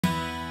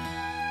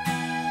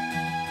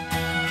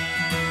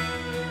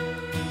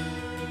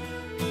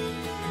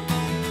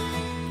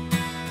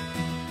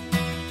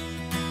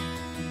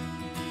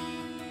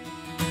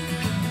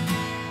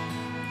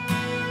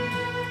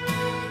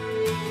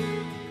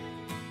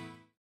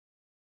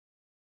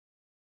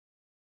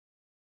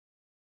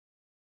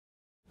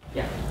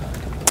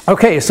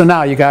Okay, so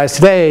now you guys,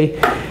 today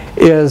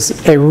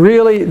is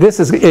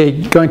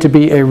going to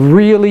be a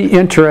really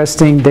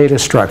interesting data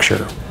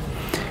structure.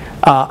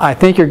 I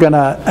think you're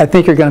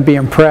gonna be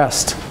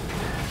impressed.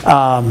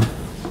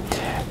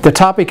 The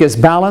topic is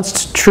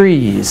balanced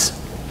trees.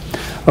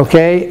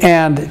 Okay,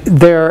 and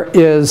there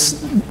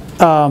is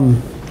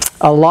a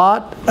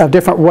lot of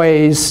different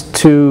ways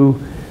to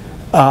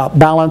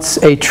balance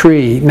a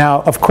tree.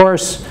 Now, of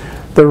course,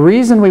 the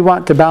reason we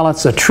want to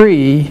balance a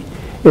tree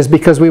is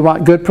because we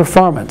want good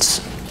performance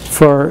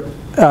for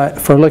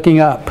looking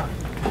up,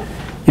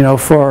 you know,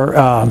 for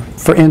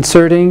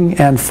inserting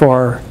and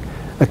for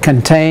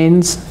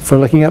contains, for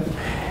looking up.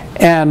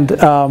 And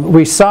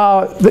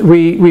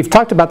we've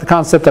talked about the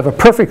concept of a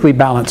perfectly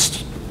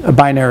balanced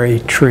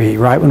binary tree,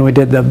 right? When we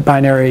did the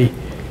binary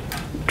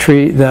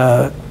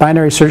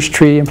search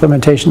tree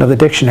implementation of the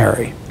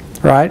dictionary,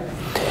 right?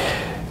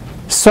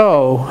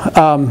 So,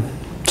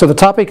 so the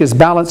topic is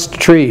balanced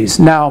trees.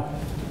 Now,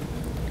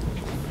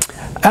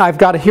 I've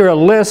got here a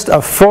list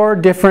of 4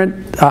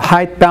 different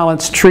height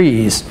balanced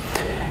trees,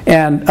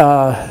 and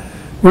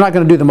we're not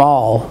going to do them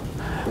all,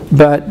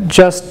 but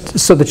just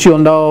so that you'll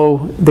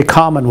know the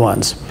common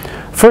ones.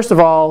 First of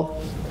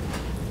all,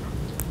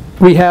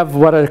 we have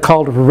what are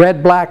called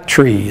red-black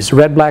trees,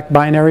 red-black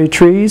binary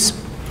trees,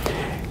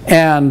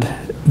 and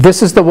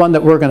this is the one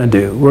that we're going to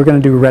do. We're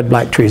going to do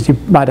red-black trees. You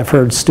might have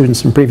heard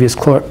students in previous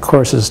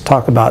courses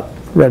talk about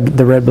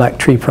the red-black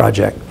tree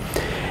project.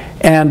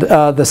 And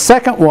the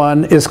second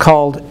one is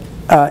called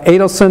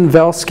Adelson,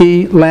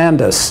 Velsky,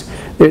 Landis.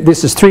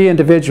 This is 3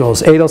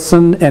 individuals,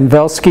 Adelson and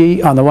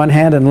Velsky on the one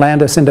hand and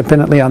Landis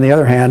independently on the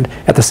other hand,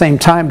 at the same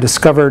time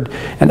discovered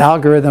an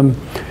algorithm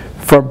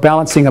for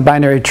balancing a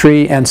binary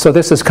tree, and so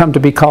this has come to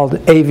be called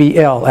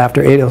AVL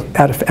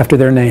after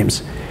their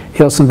names,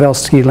 Adelson,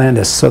 Velsky,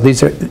 Landis. So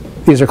these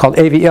are called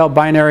AVL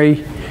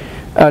binary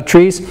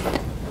trees,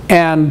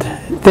 and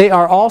they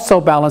are also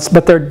balanced,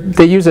 but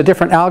they use a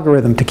different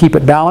algorithm to keep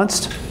it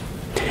balanced.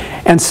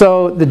 And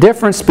so the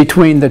difference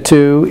between the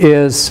two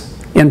is,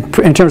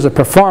 in terms of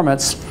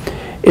performance,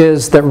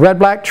 is that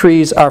red-black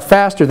trees are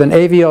faster than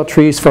AVL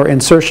trees for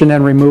insertion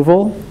and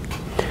removal,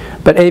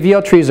 but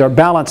AVL trees are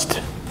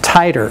balanced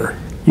tighter,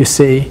 you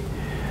see.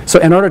 So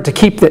in order to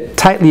keep it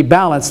tightly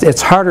balanced,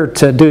 it's harder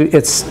to do,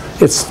 it's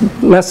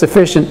less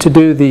efficient to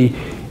do the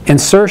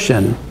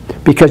insertion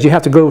because you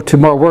have to go to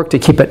more work to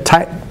keep it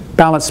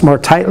balanced more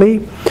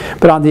tightly.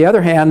 But on the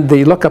other hand,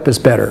 the lookup is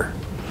better.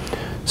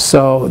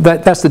 So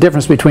that's the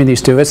difference between these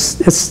two.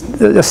 It's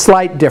a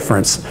slight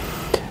difference.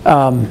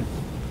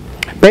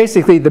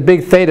 Basically, the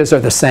big thetas are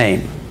the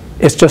same.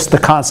 It's just the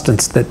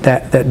constants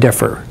that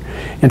differ.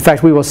 In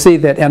fact, we will see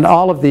that in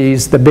all of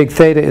these, the big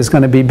theta is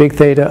going to be big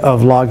theta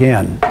of log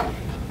n.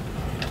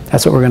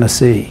 That's what we're going to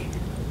see.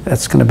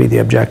 That's going to be the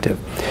objective.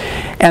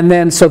 And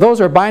then, so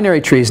those are binary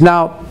trees.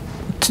 Now,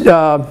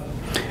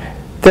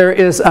 there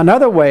is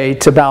another way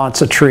to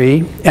balance a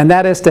tree, and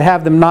that is to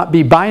have them not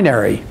be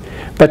binary,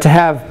 but to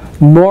have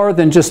more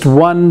than just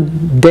one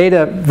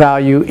data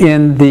value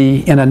in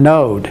a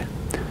node.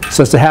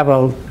 So it's to have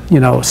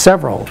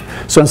several.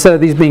 So instead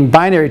of these being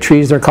binary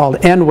trees, they're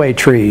called n-way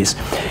trees.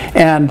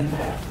 And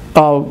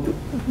the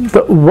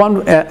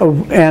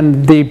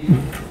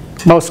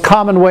most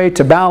common way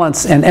to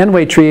balance an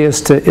n-way tree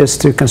is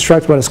to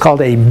construct what is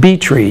called a B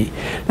tree.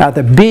 Now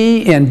the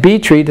B in B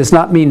tree does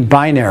not mean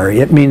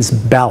binary, it means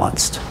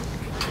balanced.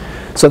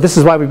 So this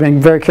is why we've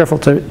been very careful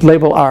to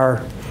label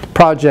our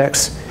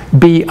projects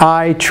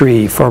BI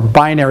tree for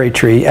binary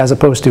tree as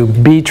opposed to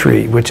B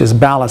tree, which is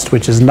balanced,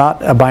 which is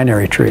not a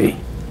binary tree.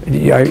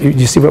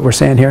 You see what we're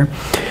saying here?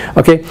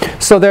 Okay,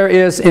 so there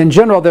is, in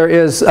general, there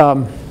is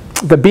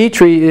the B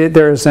tree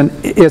is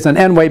an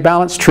n-way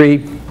balanced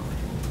tree,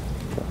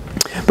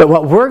 but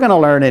what we're going to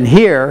learn in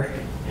here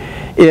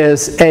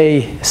is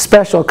a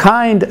special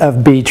kind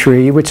of B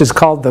tree, which is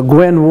called the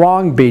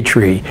Gwyn-Wang B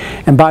tree.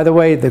 And by the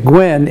way, the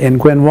Gwyn in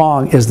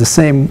Gwyn-Wang is the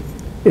same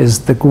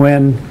as the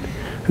Gwyn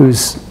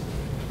who's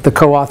the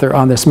co-author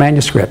on this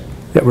manuscript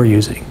that we're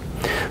using.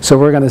 So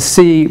we're going to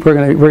see, we're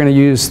going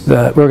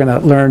to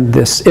learn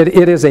this. It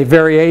is a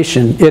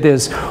variation. It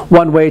is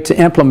one way to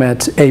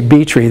implement a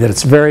B tree that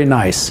it's very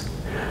nice.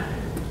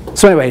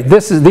 So anyway,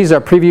 these are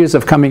previews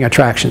of coming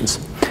attractions.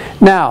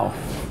 Now,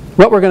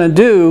 what we're going to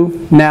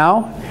do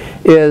now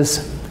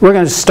is we're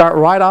going to start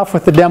right off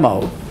with the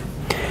demo,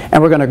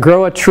 and we're going to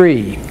grow a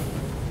tree.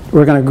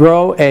 We're going to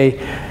grow a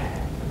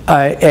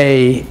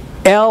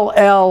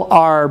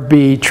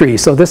LLRB tree.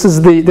 So this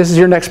is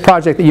your next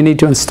project that you need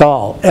to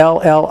install.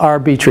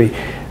 LLRB tree.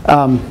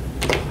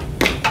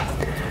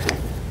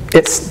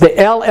 It's the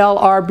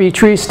LLRB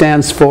tree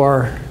stands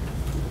for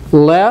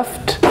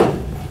left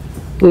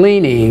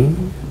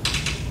leaning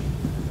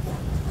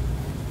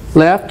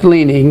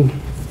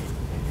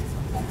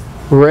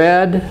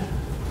red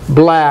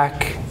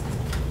black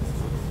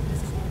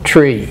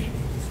tree.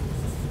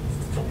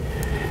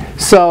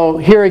 So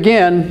here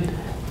again,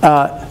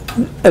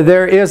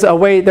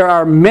 there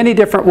are many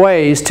different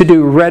ways to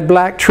do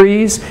red-black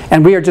trees,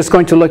 and we are just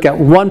going to look at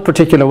one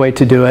particular way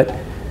to do it.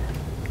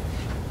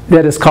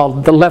 that is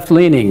called the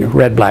left-leaning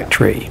red-black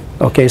tree.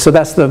 Okay, so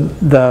that's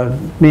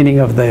the meaning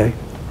of the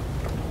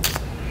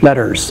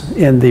letters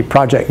in the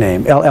project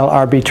name.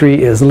 LLRB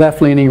tree is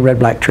left-leaning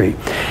red-black tree.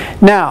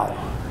 Now,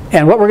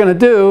 and what we're going to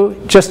do,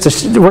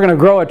 we're going to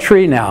grow a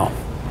tree now.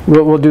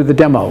 We'll do the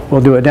demo.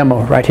 We'll do a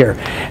demo right here.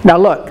 Now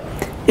look,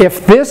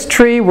 if this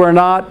tree were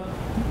not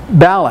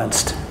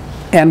balanced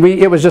and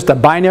it was just a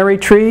binary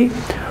tree,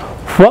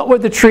 what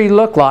would the tree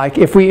look like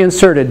if we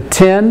inserted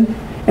 10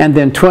 and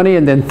then 20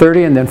 and then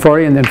 30 and then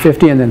 40 and then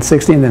 50 and then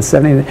 60 and then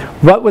 70?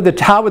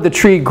 How would the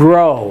tree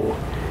grow?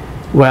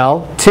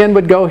 Well, 10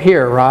 would go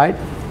here, right?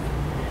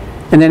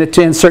 And then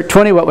to insert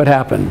 20, what would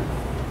happen?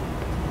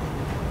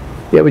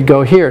 It would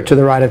go here to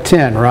the right of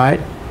 10, right?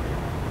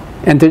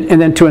 And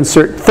then to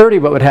insert 30,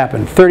 what would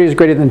happen? 30 is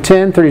greater than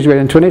 10, 30 is greater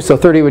than 20, so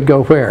 30 would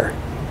go where?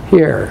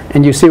 Here.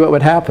 And you see what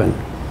would happen?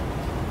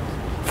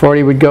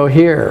 40 would go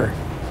here.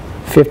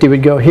 50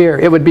 would go here.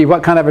 It would be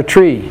what kind of a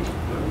tree?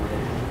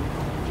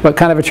 What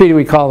kind of a tree do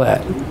we call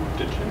that?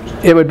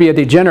 It would be a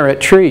degenerate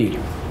tree.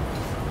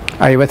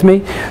 Are you with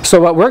me?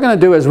 So what we're going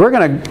to do is we're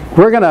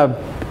going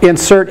to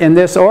insert in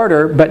this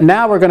order, but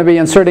now we're going to be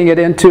inserting it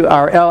into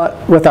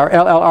with our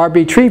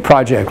LLRB tree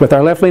project, with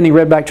our left-leaning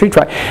red-black tree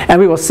project.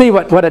 And we will see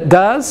what it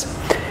does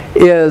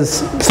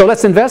is, so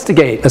let's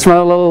investigate. Let's run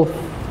a little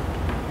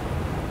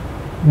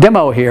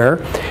demo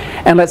here,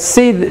 and let's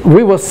see,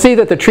 we will see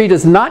that the tree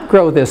does not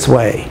grow this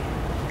way.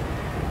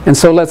 And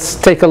so let's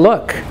take a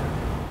look.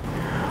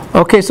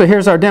 Okay, so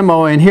here's our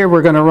demo, and here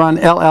we're going to run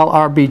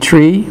LLRB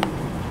tree.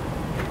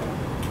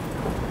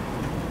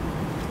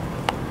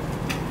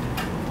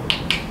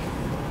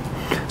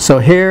 So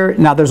here,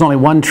 now there's only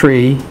one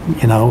tree,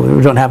 you know,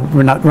 we're not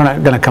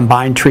going to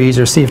combine trees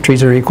or see if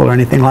trees are equal or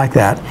anything like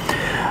that.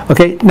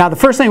 Okay, now the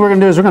first thing we're going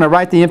to do is we're going to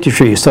write the empty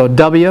tree. So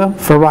W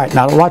for write.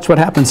 Now watch what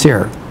happens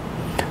here.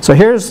 So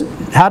here's,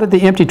 how did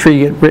the empty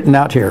tree get written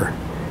out here?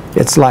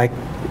 It's like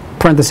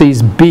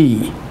parentheses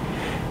B.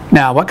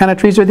 Now what kind of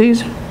trees are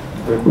these?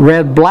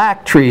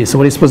 Red-black trees. So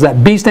what do you suppose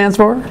that B stands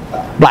for?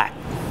 Black.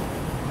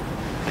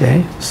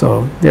 Okay,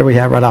 so there we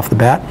have right off the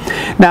bat.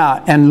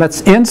 Now, and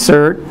let's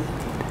insert.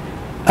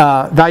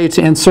 Value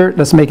to insert,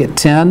 let's make it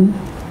 10.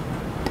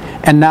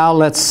 And now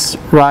let's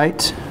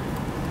write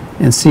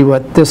and see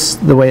what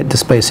the way it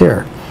displays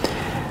here.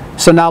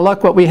 So now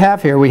look what we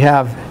have here. We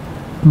have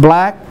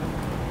black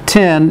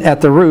 10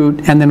 at the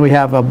root, and then we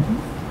have a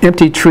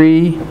empty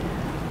tree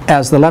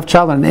as the left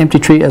child and an empty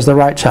tree as the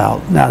right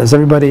child. Now does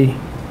everybody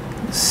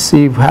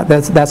see how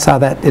that's how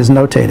that is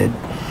notated?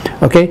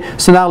 Okay,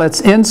 so now let's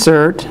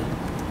insert,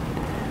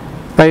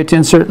 value to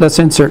insert, let's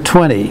insert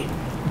 20.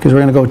 Because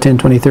we're going to go 10,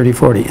 20, 30,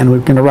 40. And we're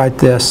going to write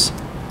this.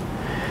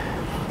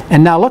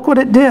 And now look what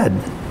it did.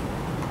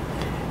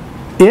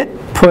 It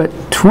put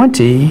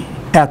 20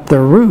 at the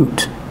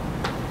root.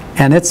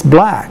 And it's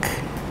black.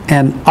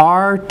 And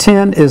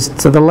R10 is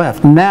to the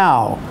left.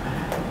 Now,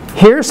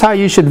 here's how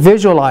you should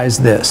visualize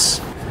this.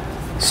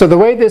 So the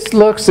way this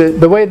looks,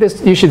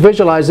 you should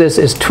visualize this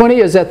is 20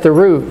 is at the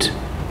root.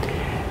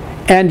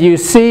 And you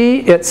see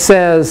it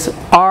says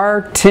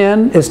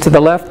R10 is to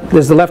the left,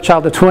 is the left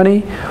child of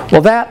 20.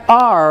 Well, that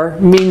R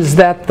means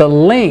that the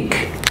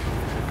link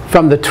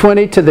from the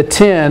 20 to the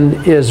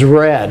 10 is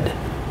red.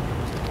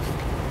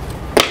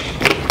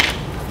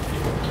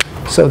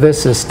 So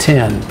this is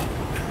 10.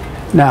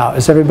 Now,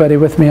 is everybody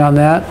with me on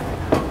that?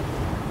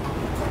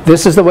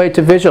 This is the way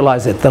to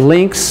visualize it. The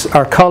links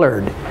are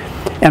colored.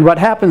 And what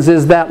happens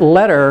is that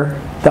letter,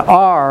 the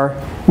R,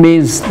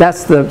 means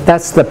that's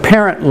the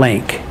parent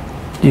link.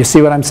 Do you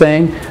see what I'm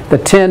saying? The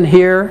 10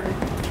 here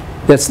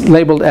that's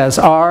labeled as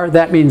R,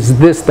 that means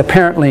this, the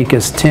parent link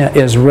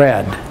is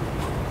red.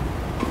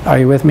 Are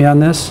you with me on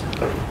this?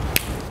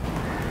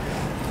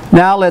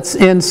 Now let's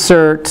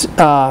insert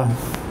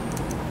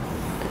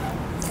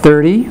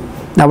 30.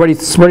 Now where do you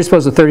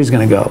suppose the 30 is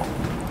going to go?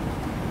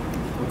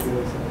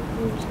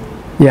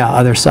 Yeah,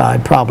 other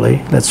side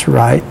probably. That's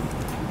right.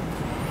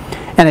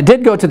 And it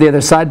did go to the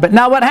other side, but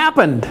now what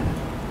happened?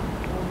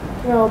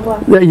 They're all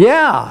black.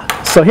 Yeah.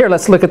 So here,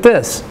 let's look at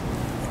this.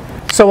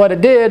 So what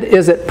it did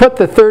is it put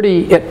the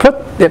 30. It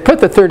put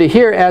the 30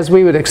 here as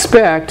we would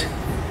expect,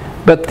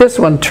 but this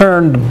one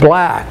turned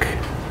black.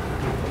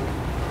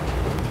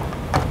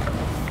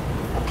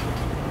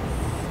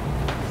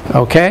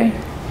 Okay.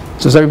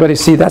 So does everybody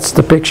see? That's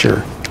the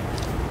picture.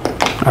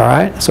 All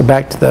right. So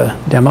back to the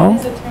demo.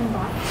 Does it turn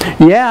black?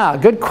 Yeah.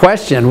 Good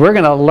question. We're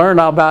going to learn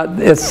about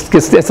it's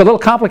a little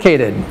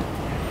complicated.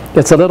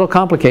 It's a little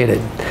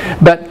complicated,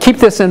 but keep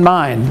this in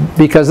mind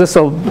because we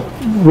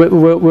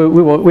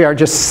are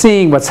just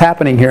seeing what's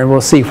happening here, and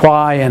we'll see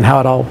why and how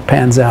it all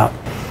pans out.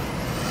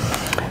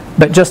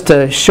 But just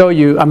to show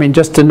you, I mean,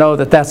 just to know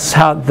that that's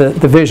how the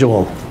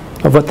visual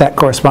of what that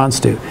corresponds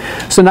to.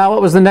 So now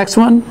what was the next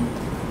one?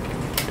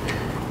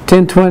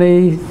 10,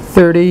 20,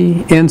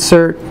 30,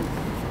 insert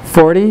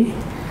 40.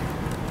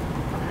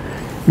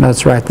 Now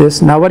let's write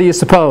this. Now what do you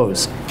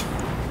suppose?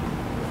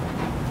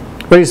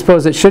 Where do you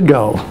suppose it should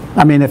go?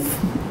 I mean, if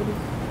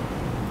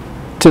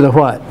to the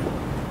what?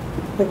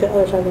 Like the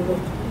other side of the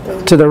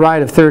 30. To the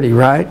right of 30,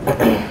 right?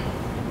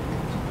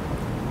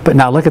 But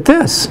now look at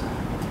this.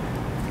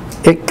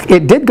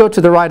 It did go to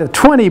the right of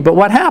 20, but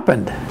what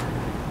happened?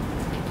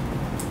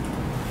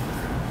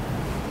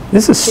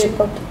 This is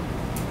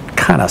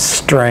kind of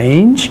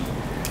strange.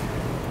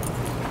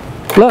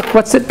 Look,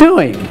 what's it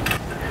doing?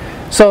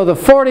 So the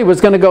 40 was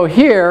going to go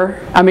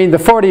here. I mean, the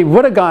 40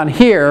 would have gone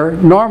here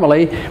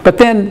normally, but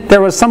then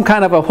there was some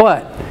kind of a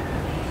what?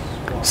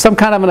 Some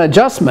kind of an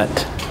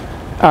adjustment.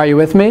 Are you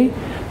with me?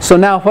 So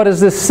now what does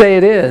this say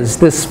it is?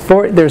 This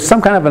 40, there's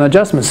some kind of an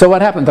adjustment. So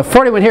what happened? The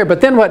 40 went here, but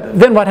then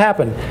what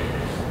happened?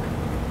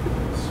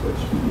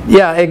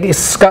 Yeah, it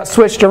got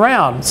switched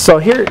around. So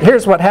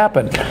here's what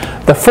happened.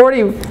 The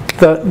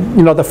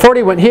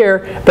 40 went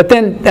here, but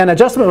then an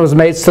adjustment was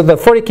made, so the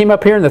 40 came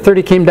up here and the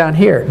 30 came down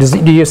here.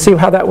 Do you see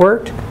how that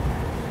worked?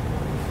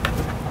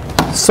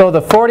 So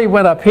the 40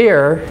 went up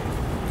here,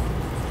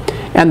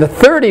 and the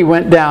 30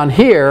 went down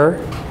here.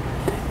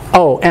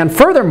 Oh, and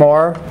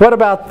furthermore, what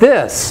about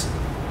this?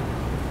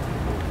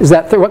 Is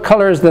that what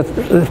color is the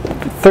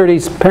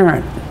 30's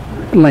parent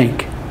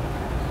link?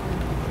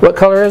 What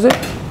color is it?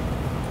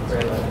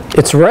 Red.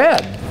 It's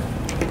red.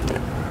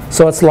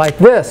 So it's like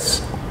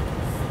this.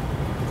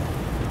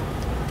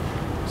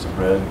 It's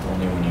red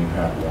only when you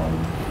have one.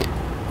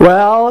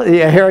 Well,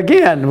 yeah, here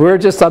again, we're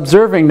just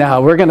observing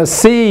now. We're going to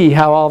see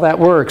how all that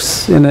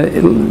works in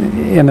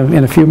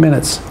a few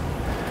minutes.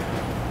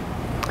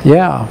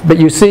 Yeah, but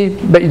do you see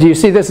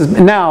this is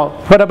now?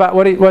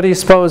 What do you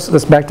suppose?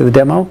 Let's back to the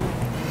demo.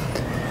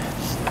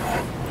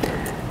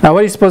 Now,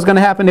 what do you suppose is going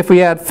to happen if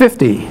we add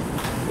 50?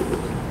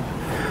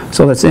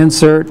 So let's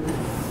insert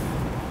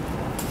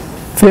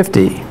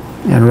 50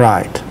 and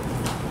write.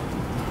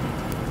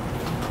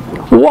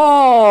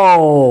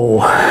 Whoa!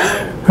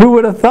 Who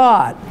would have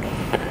thought?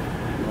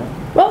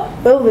 Well,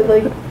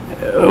 vividly.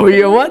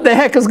 What the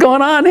heck is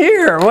going on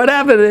here? What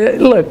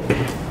happened? Look.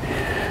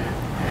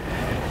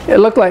 It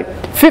looked like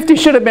 50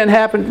 should have been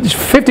happened.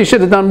 50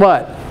 should have done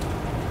what?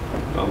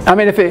 I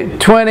mean, if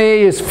 20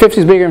 is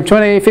 50 is bigger than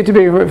 20, 50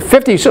 bigger,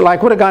 50 should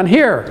would have gone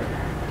here.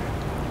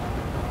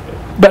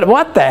 But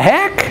what the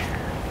heck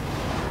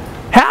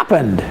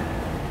happened?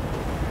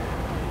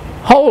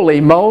 Holy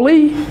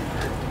moly!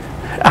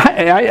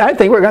 I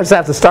think we're going to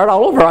have to start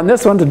all over on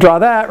this one to draw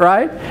that,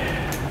 right?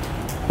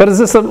 What does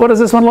this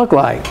one look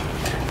like?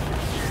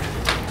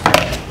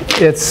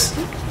 It's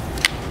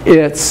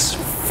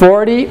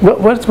 40.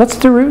 What's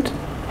the root?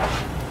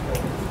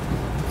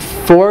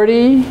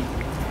 40,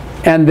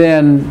 and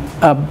then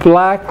a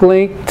black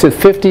link to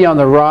 50 on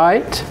the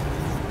right.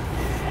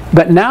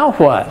 But now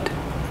what?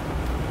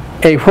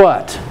 A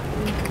what?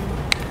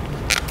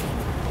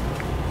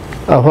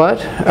 A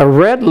what? A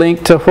red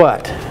link to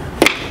what?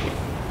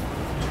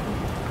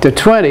 To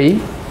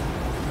 20.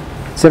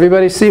 Does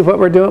everybody see what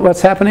we're doing?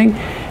 What's happening?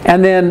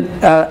 And then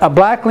a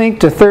black link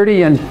to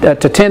 30 and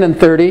to 10 and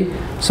 30.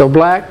 So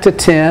black to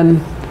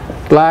 10,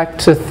 black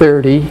to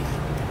 30,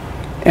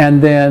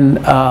 and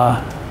then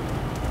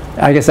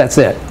I guess that's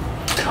it.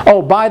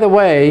 Oh, by the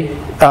way,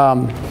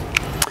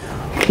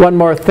 one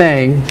more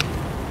thing.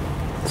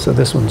 So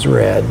this one's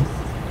red.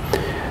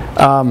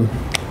 On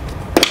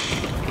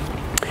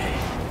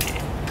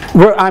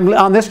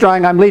this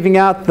drawing, I'm leaving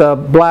out the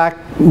black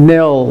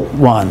nil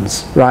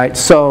ones, right?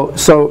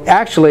 So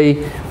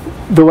actually,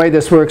 the way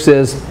this works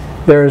is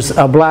there's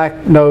a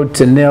black node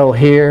to nil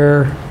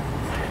here,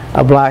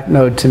 a black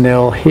node to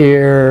nil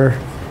here,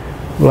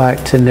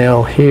 black to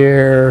nil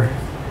here,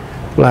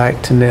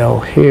 black to nil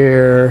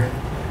here,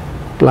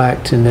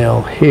 black to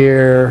nil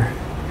here,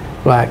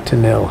 black to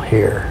nil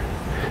here.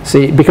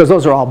 See, because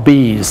those are all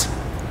B's.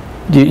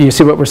 You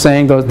see what we're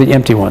saying? Those the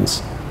empty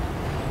ones.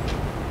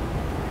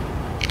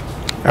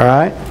 All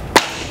right?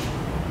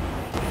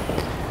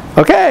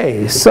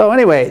 Okay, so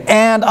anyway,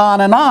 and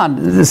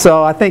on.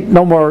 So I think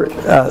no more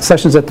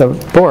sessions at the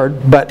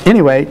board, but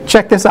anyway,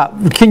 check this out.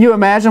 Can you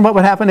imagine what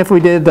would happen if we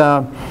did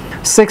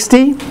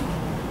 60?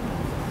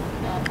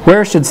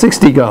 Where should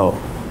 60 go?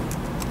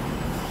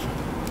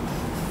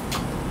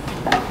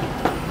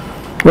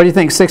 Where do you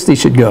think 60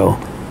 should go?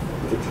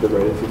 To the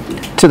right of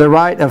 50. To the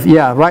right of,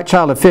 yeah, right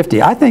child of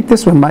 50. I think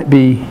this one might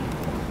be,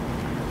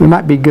 we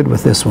might be good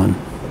with this one.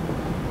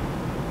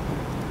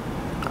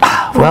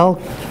 Well,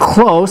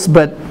 close,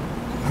 but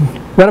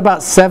what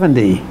about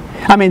 70?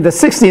 I mean, the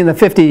 60 and the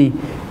 50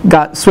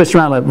 got switched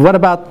around. What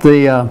about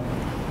the,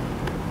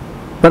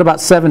 what about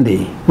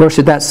 70? Where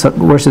should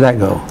that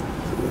go?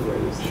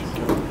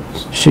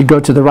 Should go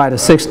to the right of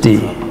 60,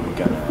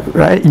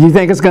 right? You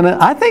think it's gonna?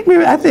 I think.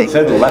 It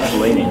said left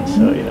leaning,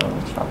 so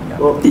it's probably not.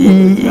 Well,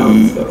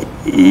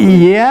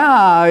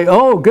 yeah.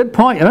 Oh, good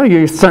point. Oh,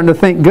 you're starting to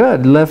think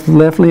good. Left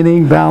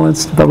leaning,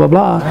 balanced, blah blah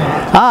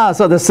blah.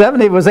 So the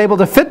 70 was able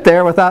to fit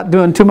there without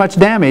doing too much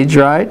damage,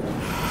 right?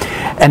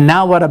 And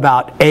now what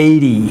about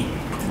 80?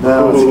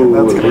 That's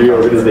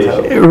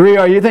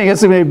reorganization. You think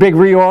it's going to be a big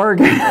reorg?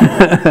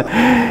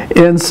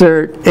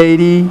 Insert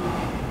 80.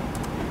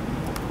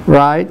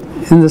 Right?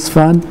 Isn't this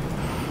fun?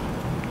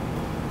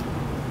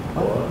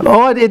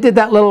 Oh, it did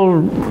that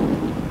little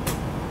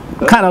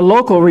kind of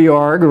local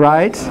reorg,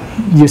 right?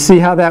 You see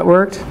how that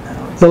worked?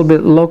 little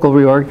bit local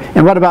reorg.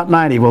 And what about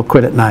 90? We'll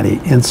quit at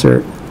 90.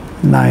 Insert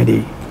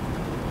 90.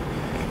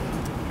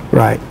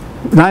 Right.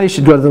 90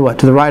 should go to the what?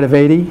 To the right of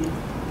 80?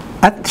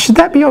 Should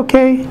that be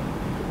okay?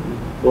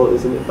 Well,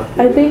 isn't it?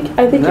 I think.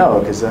 No,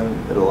 because then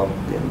it'll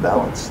be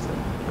imbalanced.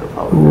 It'll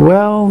probably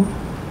Well,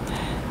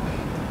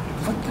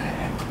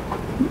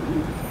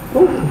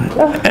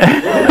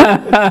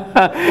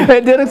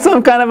 it did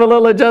some kind of a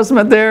little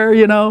adjustment there,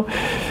 you know.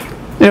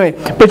 Anyway,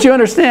 but you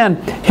understand,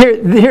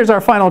 here's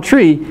our final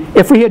tree.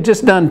 If we had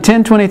just done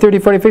 10, 20, 30,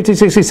 40, 50,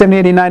 60, 70,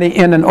 80, 90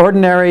 in an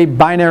ordinary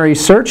binary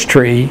search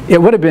tree,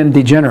 it would have been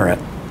degenerate.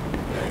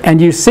 And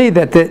you see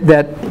that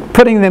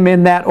putting them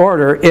in that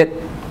order,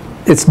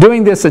 it's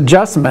doing this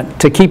adjustment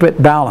to keep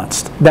it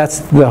balanced. That's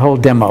the whole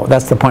demo.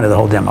 That's the point of the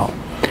whole demo.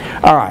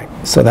 All right,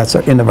 so that's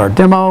the end of our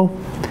demo.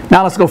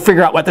 Now let's go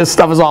figure out what this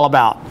stuff is all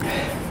about.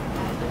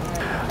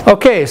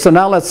 Okay, so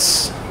now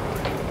let's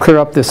clear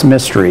up this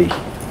mystery.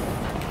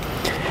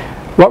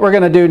 What we're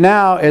going to do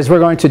now is we're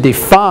going to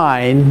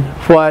define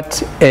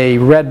what a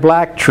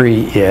red-black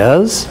tree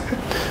is.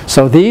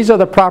 So these are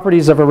the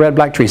properties of a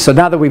red-black tree. So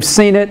now that we've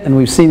seen it and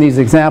we've seen these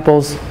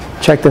examples,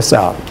 check this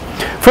out.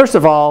 First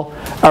of all,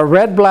 a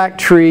red-black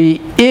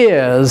tree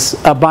is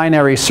a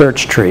binary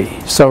search tree.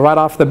 So right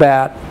off the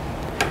bat,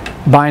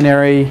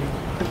 binary,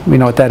 we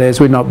know what that is.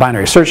 We know what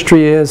binary search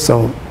tree is,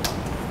 so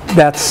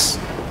that's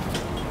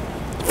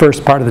the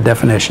first part of the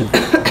definition,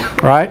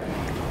 right?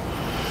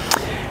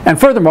 And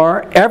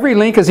furthermore, every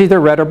link is either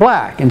red or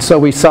black. And so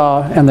we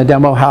saw in the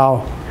demo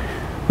how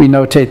we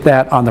notate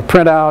that on the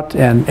printout,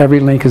 and every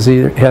link is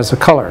has a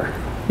color,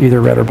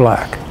 either red or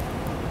black.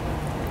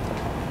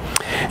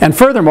 And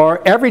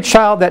furthermore, every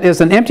child that is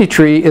an empty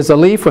tree is a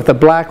leaf with a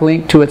black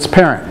link to its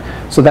parent.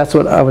 So that's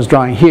what I was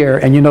drawing here,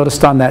 and you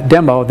noticed on that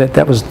demo that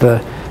that was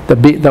the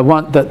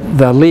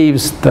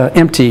leaves, the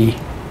empty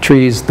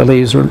trees, the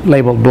leaves were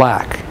labeled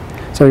black.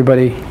 So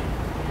everybody,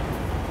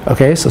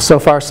 okay, so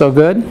far so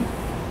good?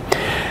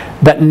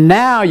 But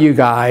now, you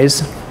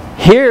guys,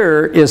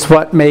 here is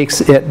what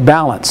makes it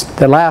balanced.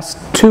 The last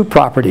two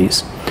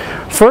properties.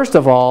 First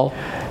of all,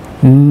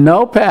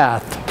 no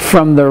path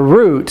from the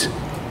root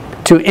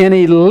to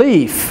any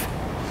leaf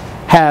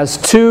has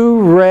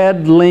two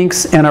red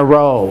links in a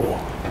row.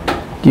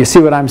 Do you see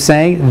what I'm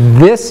saying?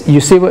 This, you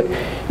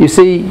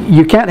see,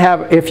 you can't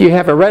have, if you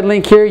have a red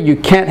link here, you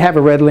can't have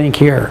a red link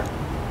here.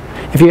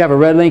 If you have a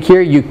red link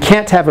here, you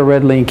can't have a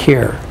red link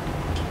here.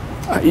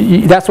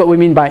 That's what we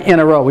mean by in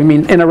a row. We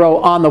mean in a row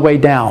on the way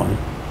down.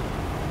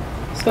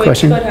 So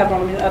Question? you could have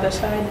on the other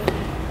side?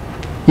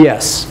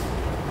 Yes.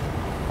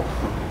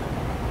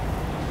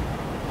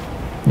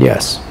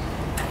 Yes.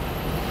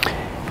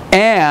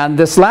 And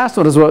this last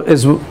one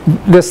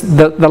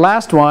the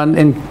last one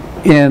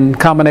in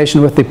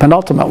combination with the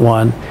penultimate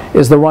one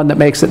is the one that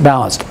makes it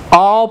balanced.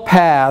 All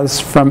paths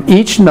from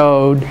each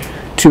node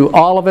to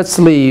all of its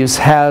leaves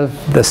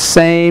have the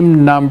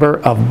same number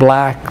of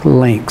black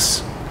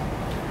links.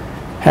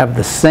 Have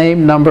the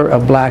same number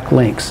of black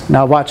links.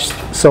 Now watch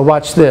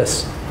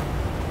this.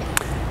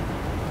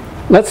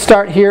 Let's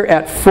start here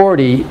at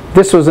 40.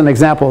 This was an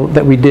example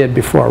that we did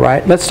before,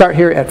 right? Let's start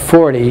here at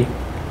 40.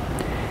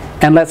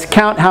 And let's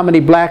count how many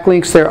black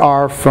links there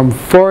are from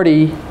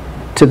 40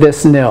 to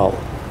this nil.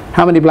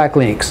 How many black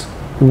links?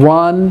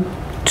 1,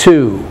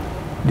 2.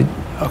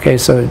 Okay,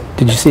 so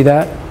did you see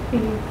that?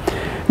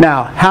 Mm-hmm.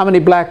 Now, how many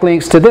black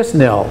links to this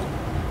nil?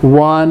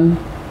 1,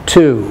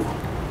 2.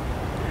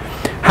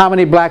 How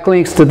many black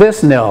links to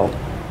this nil?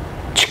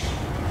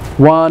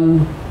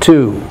 1,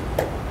 2.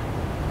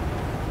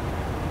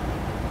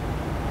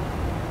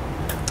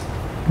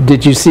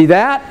 Did you see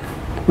that?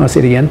 I'll see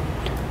it again.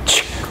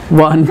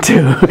 1,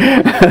 2.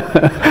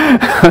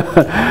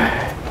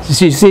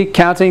 So you see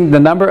counting the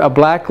number of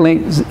black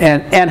links,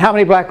 and how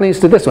many black links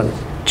to this one?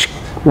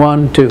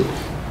 1, 2.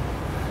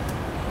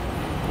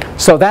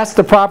 So that's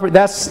the property.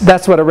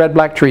 That's what a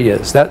red-black tree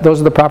is.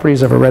 Those are the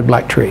properties of a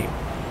red-black tree.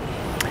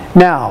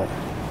 Now,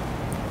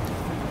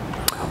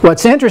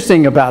 what's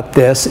interesting about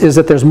this is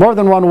that there's more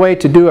than one way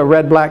to do a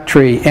red-black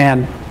tree,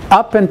 and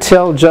up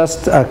until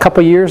just a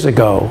couple years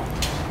ago,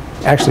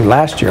 actually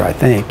last year I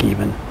think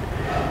even,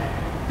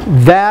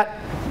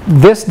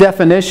 this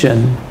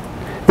definition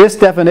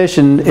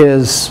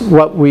is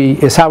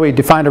how we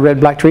define a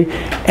red-black tree,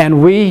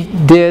 and we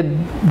did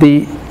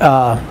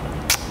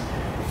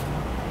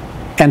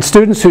and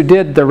students who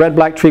did the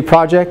red-black tree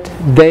project,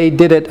 they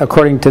did it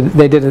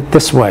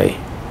this way.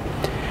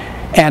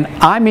 And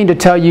I mean to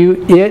tell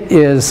you, it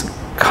is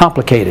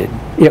complicated.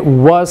 It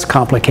was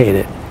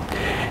complicated.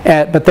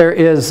 But there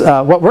is,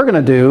 what we're going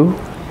to do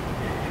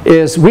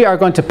is we are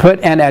going to put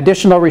an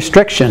additional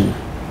restriction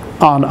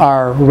on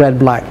our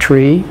red-black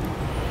tree.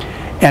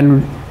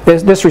 And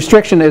this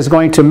restriction is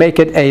going to make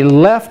it a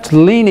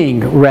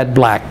left-leaning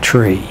red-black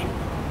tree.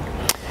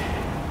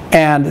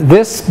 And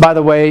this, by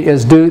the way,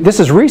 this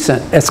is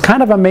recent. It's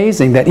kind of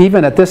amazing that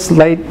even at this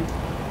late,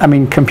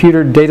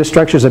 computer data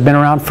structures have been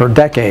around for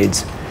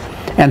decades.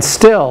 And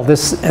still,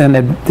 this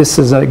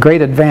is a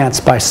great advance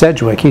by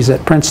Sedgwick. He's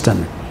at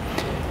Princeton.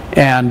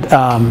 And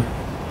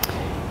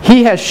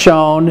he has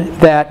shown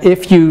that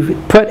if you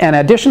put an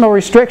additional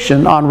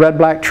restriction on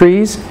red-black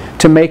trees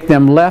to make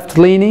them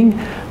left-leaning,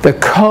 the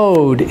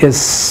code is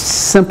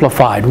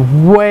simplified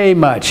way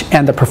much,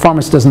 and the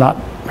performance is not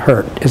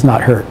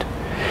hurt.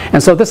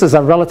 And so this is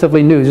a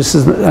relatively new, this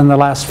is in the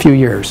last few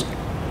years,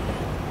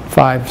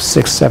 5,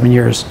 6, 7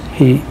 years,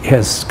 he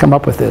has come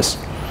up with this.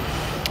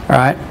 All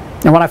right?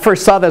 And when I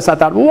first saw this, I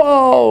thought,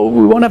 whoa,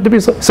 we won't have to be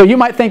so you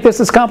might think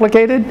this is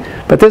complicated,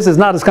 but this is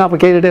not as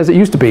complicated as it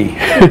used to be.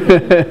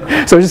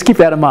 So just keep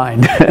that in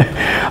mind.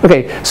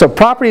 Okay, so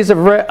properties of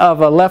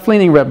a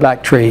left-leaning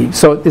red-black tree.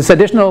 So it's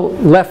additional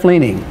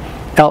left-leaning,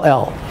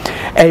 LL.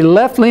 A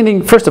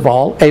left-leaning, first of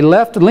all, a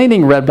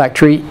left-leaning red-black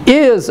tree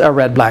is a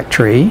red-black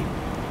tree.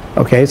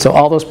 Okay, so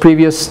all those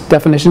previous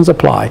definitions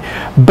apply.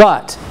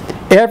 But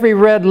every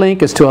red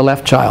link is to a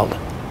left child.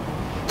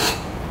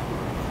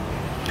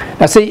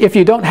 Now see, if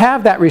you don't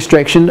have that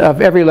restriction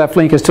of every left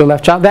link is to a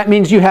left child, that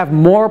means you have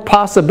more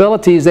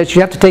possibilities that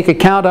you have to take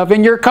account of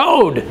in your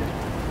code.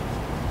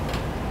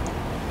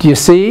 Do you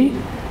see?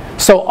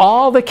 So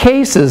all the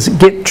cases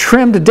get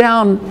trimmed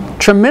down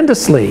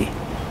tremendously.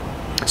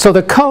 So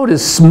the code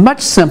is much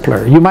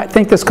simpler. You might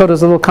think this code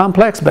is a little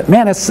complex, but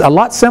man, it's a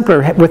lot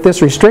simpler with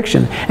this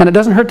restriction, and it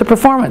doesn't hurt the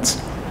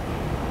performance.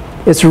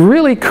 It's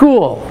really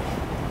cool.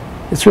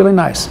 It's really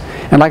nice.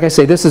 And like I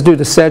say, this is due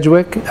to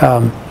Sedgwick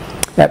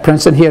at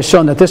Princeton. He has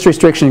shown that this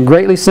restriction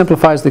greatly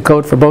simplifies the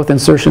code for both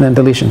insertion and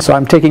deletion. So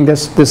I'm taking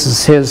this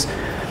is his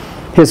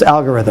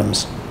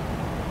algorithms.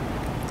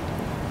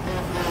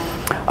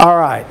 All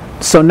right,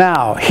 so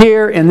now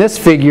here in this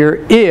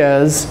figure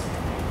is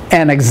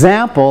an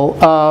example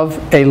of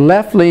a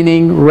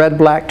left-leaning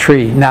red-black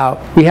tree. Now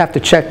we have to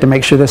check to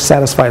make sure this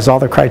satisfies all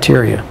the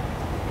criteria.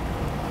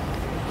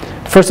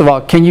 First of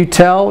all, can you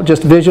tell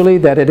just visually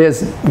that it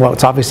is, well,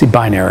 it's obviously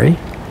binary.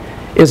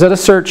 Is it a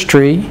search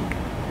tree?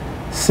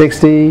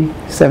 60,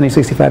 70,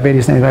 65,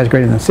 80, 75 is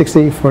greater than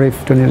 60,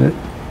 40, 20.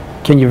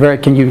 Can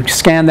you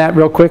scan that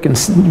real quick and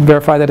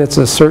verify that it's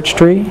a search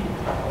tree?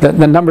 The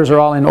numbers are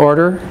all in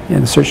order,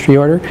 in the search tree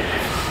order.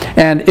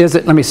 And is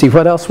it, let me see,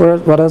 what else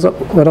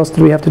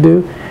do we have to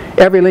do?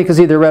 Every link is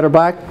either red or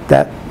black,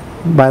 that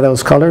by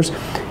those colors.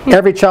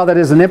 Every child that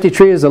is an empty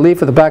tree is a leaf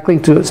with a black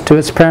link to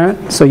its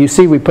parent. So you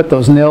see we put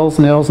those nils,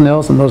 nils,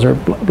 nils, and those are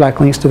black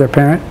links to their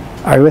parent.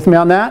 Are you with me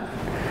on that?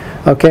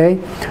 Okay.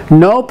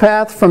 No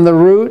path from the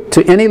root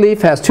to any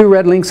leaf has 2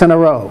 red links in a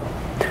row.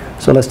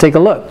 So let's take a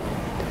look.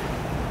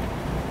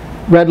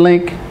 Red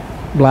link,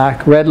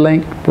 black, red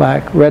link,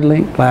 black, red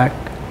link, black,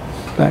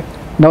 black.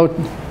 No,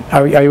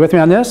 are you with me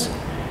on this?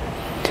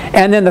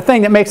 And then the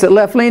thing that makes it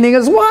left-leaning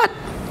is what?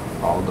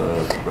 All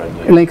the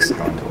red Links are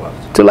going to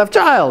left. to left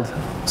child.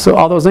 So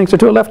all those links are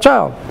to a left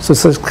child. So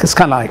it's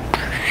kind of like,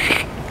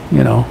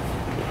 you know,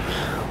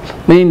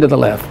 lean to the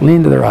left,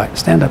 lean to the right,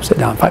 stand up, sit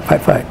down, fight,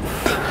 fight, fight.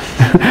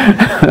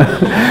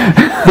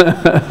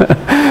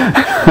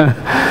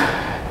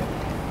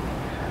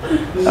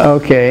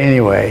 Okay,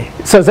 anyway.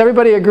 So does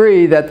everybody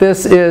agree that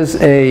this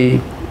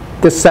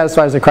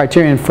satisfies the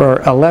criterion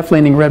for a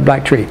left-leaning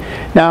red-black tree?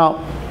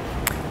 Now,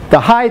 the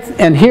height,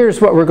 and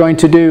here's what we're going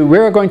to do.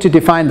 We're going to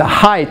define the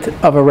height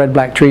of a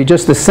red-black tree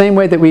just the same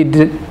way that we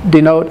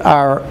denote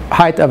our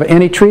height of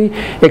any tree,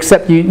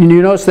 except you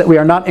notice that we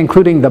are not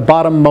including the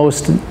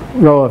bottommost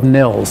row of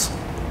nils.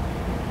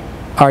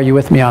 Are you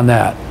with me on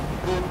that?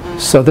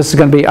 So this is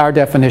going to be our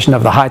definition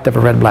of the height of a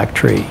red-black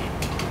tree.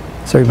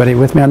 Is everybody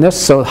with me on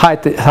this? So the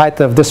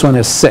height of this one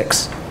is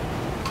 6.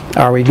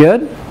 Are we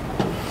good?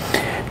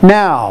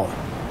 Now,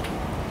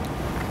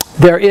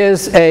 there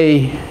is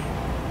a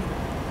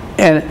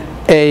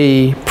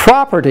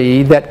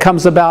property that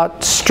comes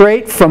about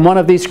straight from one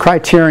of these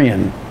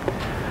criterion.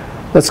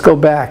 Let's go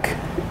back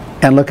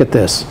and look at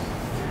this.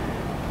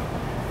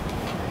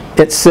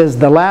 It says,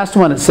 the last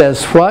one, it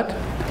says what?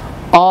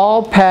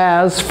 All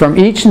paths from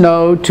each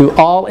node to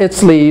all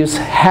its leaves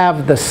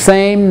have the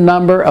same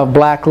number of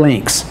black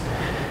links.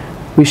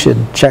 We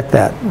should check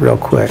that real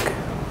quick.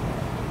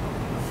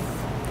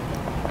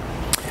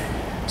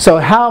 So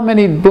how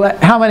many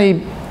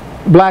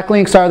black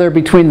links are there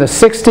between the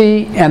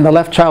 60 and the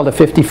left child of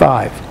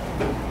 55?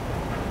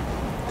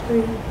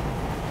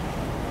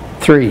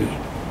 3.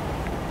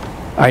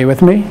 Are you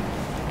with me?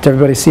 Did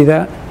everybody see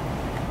that?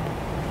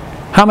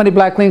 How many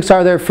black links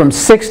are there from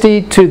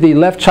 60 to the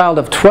left child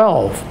of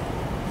 12?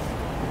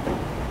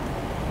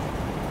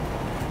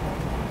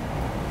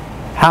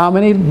 How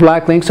many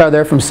black links are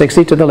there from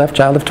 60 to the left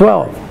child of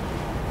 12?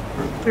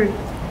 3.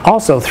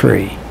 Also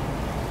 3.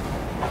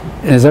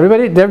 Did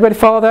everybody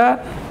follow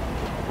that?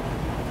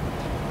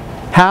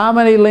 How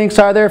many links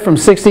are there from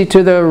 60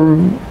 to the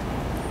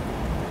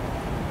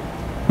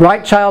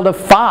right child of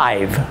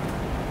 5?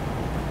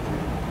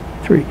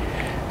 3.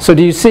 So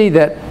do you see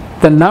that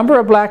the number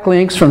of black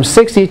links from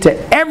 60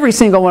 to every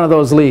single one of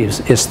those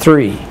leaves is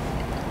 3?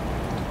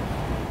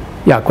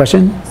 Yeah,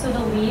 question? So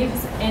the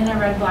leaves in a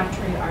red-black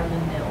tree are the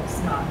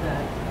nils, not the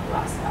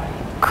last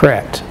value.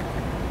 Correct.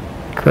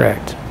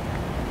 Correct.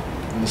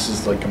 And this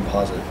is like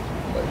composite.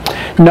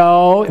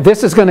 No,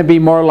 this is going to be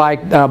more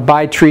like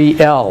by tree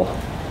L.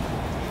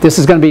 This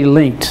is going to be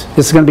linked.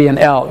 This is going to be an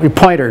L. Your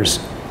pointers.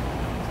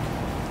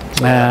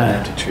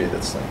 An empty tree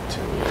that's linked to.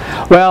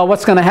 Well,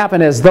 what's going to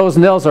happen is those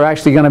nils are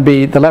actually going to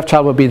be, the left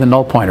child will be the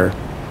null pointer.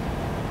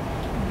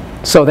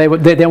 So they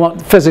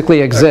won't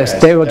physically exist.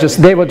 Okay, they will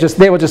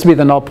just be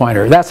the null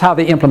pointer. That's how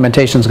the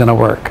implementation is going to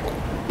work.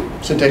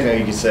 So technically,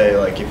 you could say,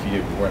 like, if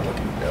you weren't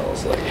looking at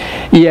nils, like,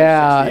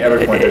 Yeah. the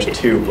every point, there's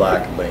 2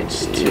 black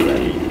links to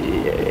any.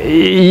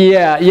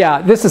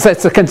 Yeah.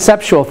 It's a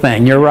conceptual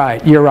thing. You're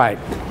right.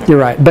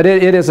 But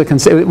it is a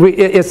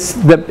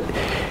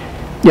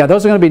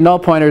those are going to be null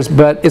pointers.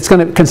 But it's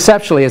going to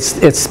conceptually,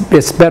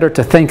 it's better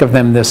to think of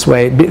them this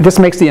way. This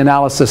makes the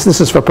analysis. This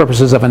is for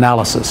purposes of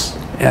analysis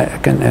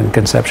and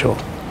conceptual.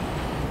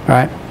 All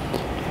right.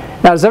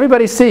 Now, does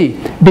everybody see?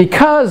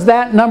 Because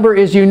that number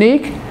is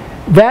unique,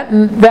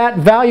 that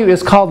value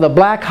is called the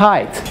black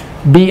height,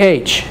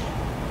 BH.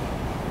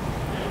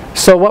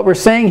 So what we're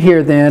saying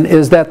here then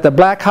is that the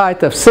black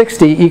height of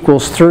 60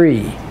 equals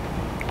 3.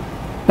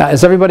 Now,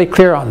 is everybody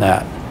clear on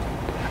that?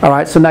 All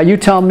right, so now you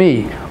tell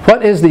me,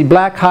 what is the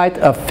black height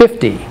of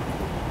 50?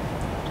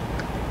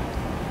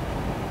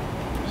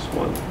 Just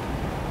 1.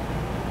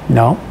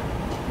 No.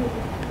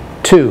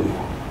 2.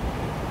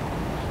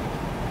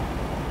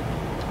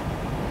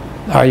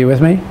 Are you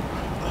with me?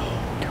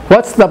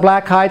 What's the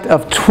black height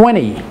of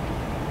 20?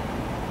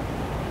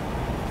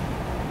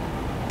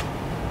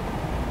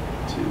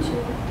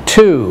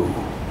 2.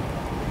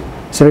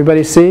 Does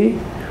everybody see?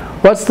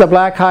 What's the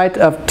black height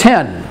of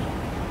 10?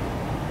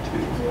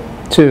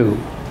 2.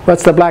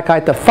 What's the black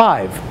height of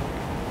 5?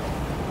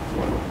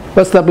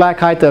 What's the black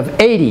height of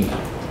 80?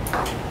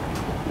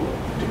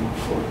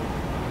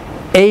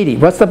 80.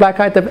 What's the black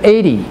height of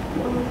 80?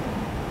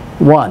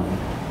 1.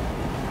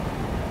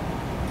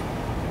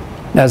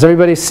 Now, does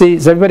everybody see?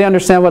 Does everybody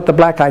understand what the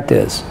black height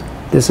is?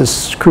 This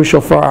is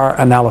crucial for our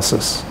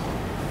analysis.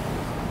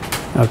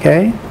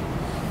 Okay?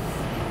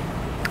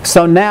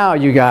 So now,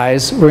 you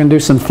guys, we're going to do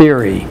some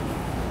theory.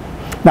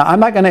 Now, I'm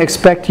not going to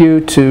expect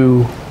you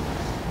to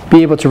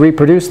be able to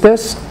reproduce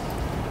this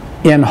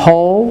in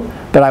whole,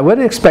 but I would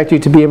expect you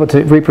to be able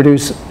to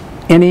reproduce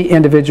any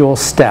individual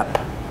step.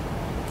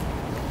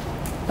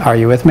 Are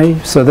you with me?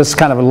 So this is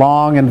kind of a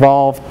long,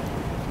 involved,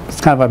 it's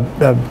kind of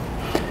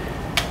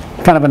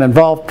an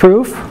involved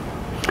proof,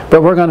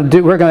 but we're going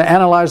to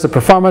analyze the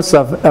performance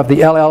of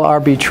the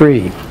LLRB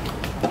tree.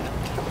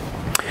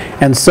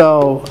 And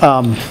so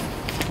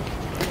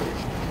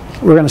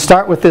we're going to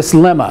start with this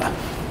lemma.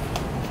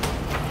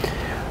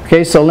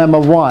 Okay, so lemma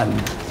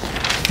 1.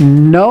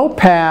 No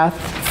path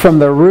from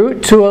the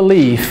root to a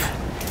leaf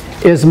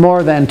is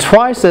more than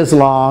twice as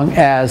long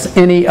as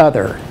any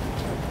other.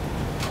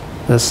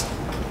 Let's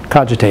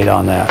cogitate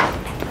on that.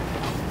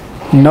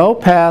 No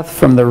path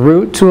from the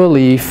root to a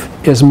leaf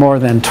is more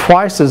than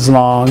twice as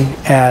long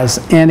as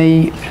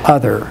any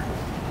other.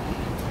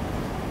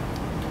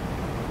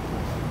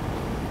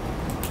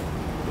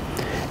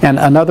 And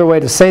another way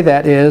to say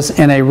that is,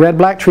 in a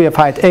red-black tree of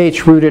height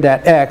h rooted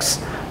at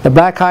x, the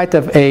black height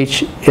of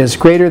h is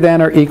greater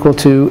than or equal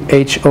to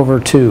h over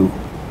 2.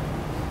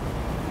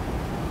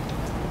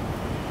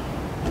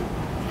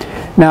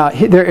 Now,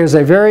 there is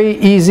a very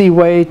easy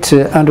way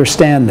to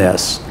understand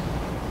this.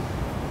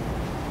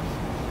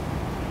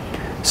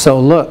 So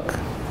look,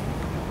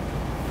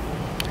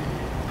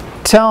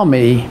 tell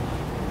me,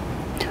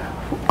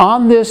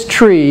 on this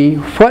tree,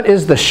 what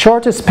is the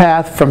shortest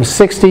path from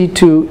 60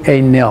 to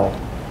a nil?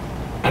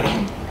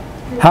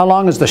 How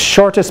long is the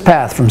shortest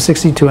path from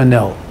 60 to a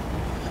nil?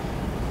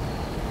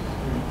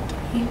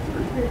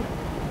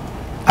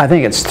 I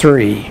think it's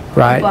 3,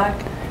 right?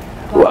 Black.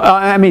 Well,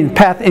 I mean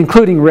path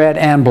including red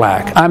and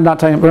black. We're not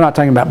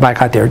talking about black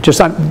height there. Just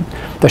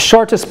the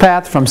shortest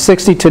path from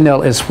 60 to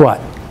nil is what?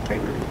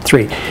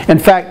 3. In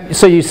fact,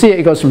 so you see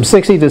it goes from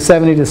 60 to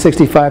 70 to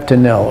 65 to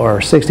nil,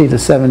 or 60 to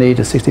 70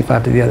 to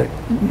 65 to the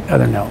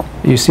other nil.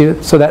 You see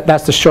it? So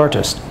that's the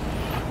shortest.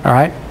 All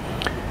right?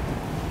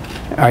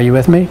 Are you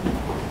with me?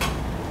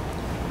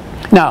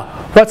 Now,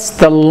 what's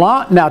the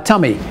long? Now tell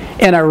me,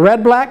 in a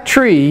red-black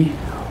tree,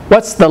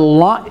 what's the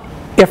long?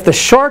 If the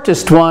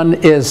shortest one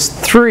is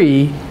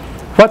 3,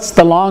 what's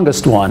the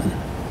longest one?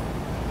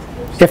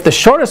 If the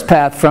shortest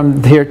path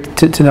from here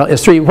to nil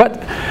is 3,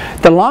 what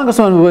the longest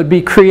one would be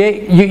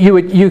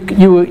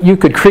you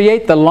could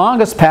create the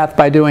longest path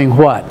by doing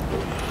what?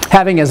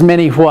 Having as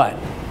many what?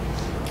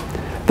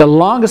 The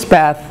longest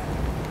path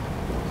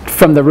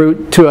from the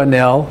root to a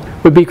nil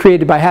would be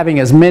created by having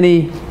as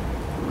many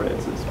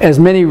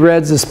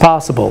reds as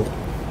possible.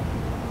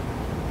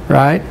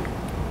 Right?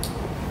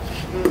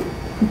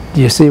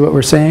 Do you see what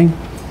we're saying?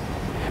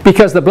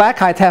 Because the black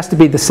height has to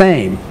be the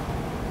same.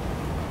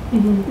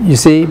 You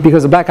see?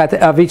 Because the black height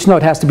of each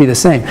node has to be the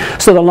same.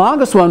 So the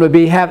longest one would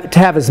be to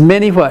have as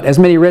many what? As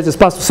many reds as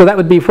possible. So that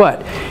would be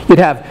what? You'd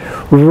have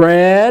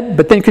red,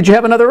 but then could you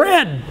have another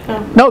red?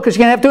 No, because you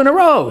can't have 2 in a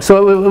row.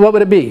 So what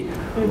would it be?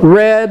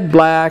 Red,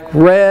 black,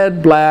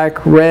 red,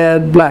 black,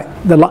 red, black.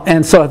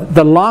 And so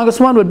the longest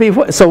one would be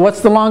what? So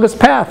what's the longest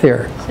path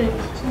here? 2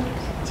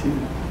 times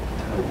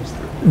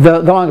 3. the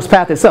longest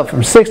path itself,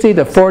 from 60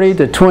 to 40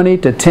 to 20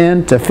 to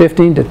 10 to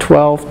 15 to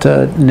 12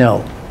 to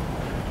nil.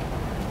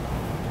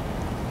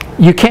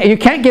 You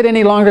can't get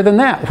any longer than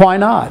that. Why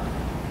not?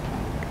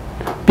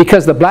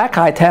 Because the black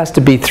height has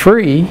to be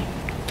 3.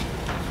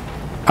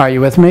 Are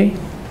you with me?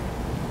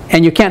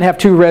 And you can't have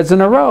 2 reds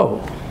in a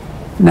row.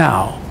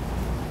 Now,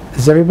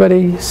 does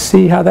everybody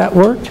see how that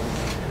worked?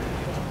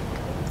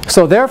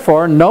 So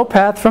therefore, no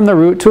path from the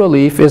root to a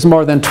leaf is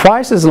more than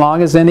twice as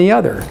long as any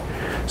other.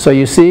 So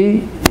you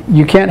see,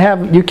 you can't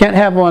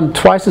have one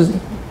twice as,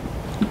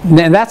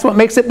 and that's what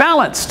makes it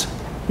balanced.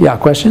 Yeah,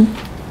 question?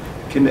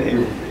 Can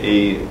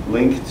a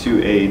link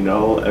to a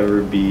null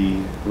ever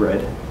be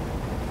red?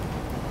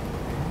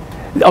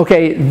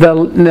 Okay,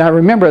 now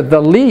remember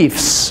the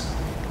leaves,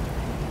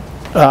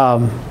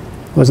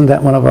 wasn't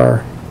that one of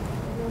our,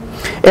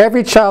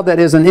 every child that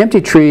is an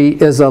empty tree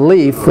is a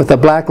leaf with a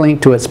black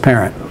link to its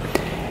parent.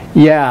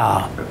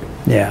 Yeah,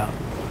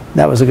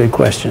 that was a good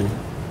question.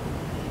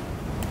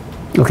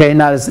 Okay,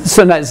 now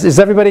is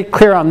everybody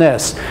clear on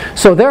this?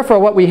 So therefore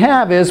what we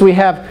have is we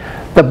have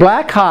the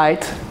black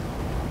height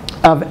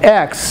of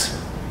x,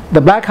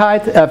 the black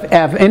height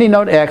of any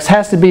node x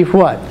has to be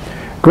what?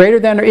 Greater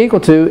than or equal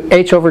to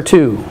h over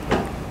 2.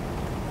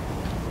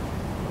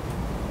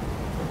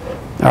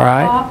 All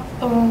right?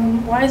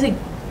 Why is it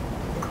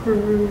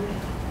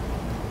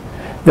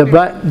The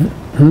black,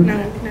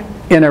 no.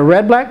 in a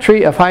red-black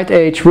tree of height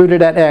h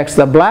rooted at x,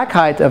 the black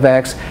height of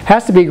x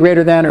has to be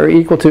greater than or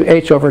equal to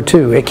h over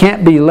 2. It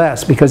can't be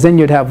less, because then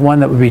you'd have one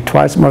that would be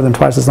more than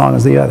twice as long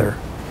as the other.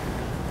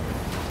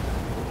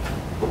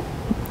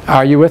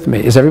 Are you with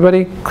me? Is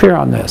everybody clear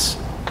on this?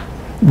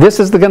 This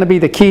is going to be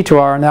the key to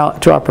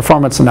our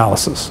performance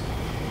analysis.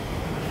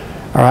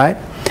 All right?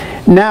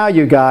 Now,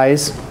 you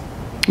guys,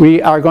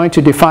 we are going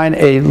to define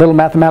a little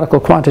mathematical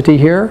quantity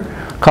here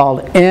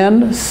called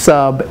n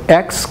sub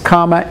x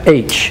comma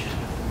h.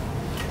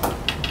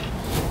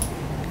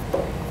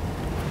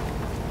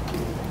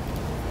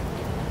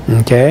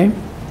 Okay?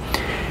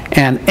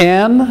 And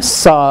n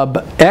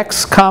sub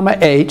x comma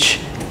h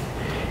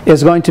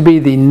is going to be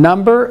the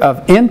number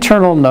of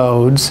internal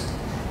nodes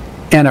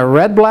in a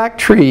red-black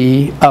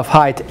tree of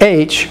height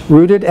h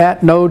rooted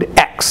at node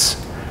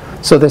x.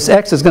 So this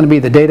x is going to be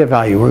the data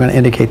value. We're going to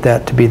indicate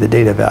that to be the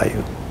data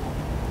value.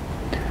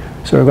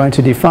 So we're going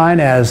to define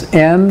as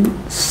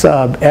n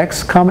sub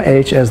x comma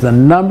h as the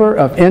number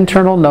of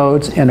internal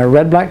nodes in a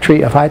red-black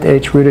tree of height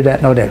h rooted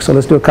at node x. So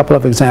let's do a couple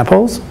of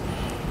examples.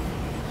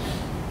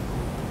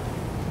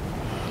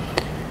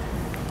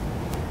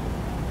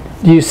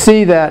 You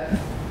see that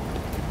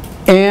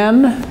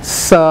n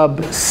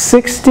sub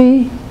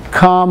 60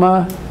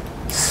 comma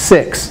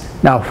 6.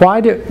 Now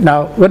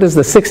what does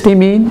the 60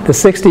 mean? The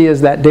 60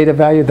 is that data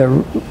value,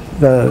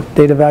 the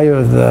data value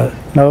of the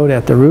node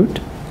at the root.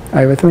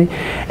 Are you with me?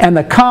 And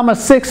the comma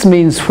 6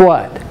 means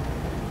what?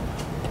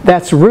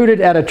 That's rooted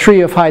at a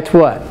tree of height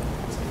what?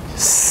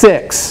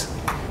 6.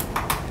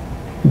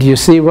 Do you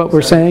see what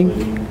we're saying?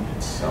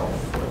 Itself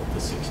with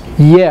the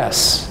 60.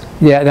 Yes.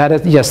 Yeah,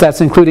 yes, that's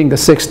including the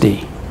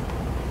 60.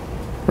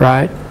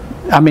 Right?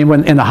 I mean,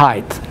 when in the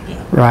height,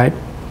 yeah. Right?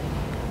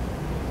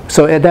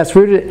 So that's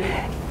rooted,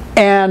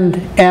 and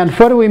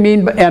what do we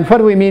mean? And what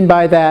do we mean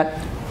by that?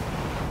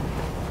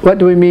 What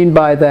do we mean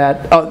by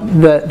that? Oh,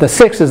 the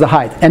 6 is the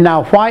height. And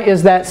now, why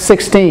is that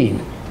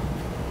 16?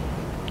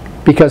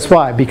 Because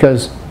why?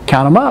 Because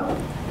count them up.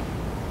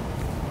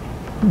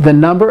 The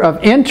number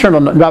of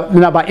internal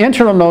now by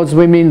internal nodes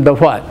we mean the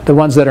what? The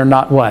ones that are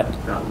not what?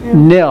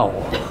 Nil.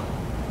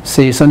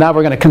 See, so now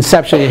we're going to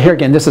conceptually, here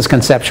again, this is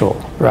conceptual,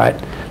 right?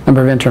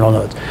 Number of internal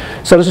nodes.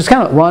 So let's just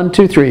count it. 1,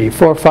 2, 3,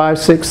 4, 5,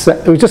 6,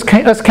 7. Let's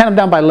count them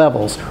down by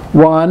levels.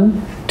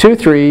 1, 2,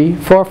 3,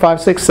 4,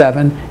 5, 6,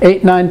 7,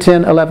 8, 9,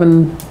 10,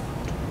 11,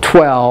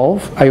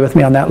 12. Are you with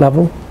me on that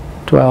level?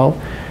 12.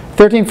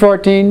 13,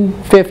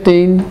 14,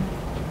 15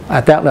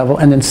 at that level,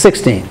 and then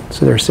 16.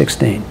 So there's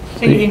 16.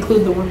 And you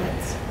include the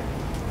limits.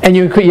 And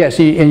you include, yes,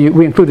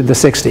 we included the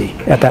 60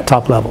 at that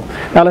top level.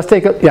 Now let's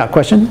take a,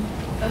 question?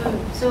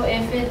 So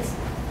if it's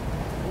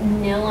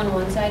nil on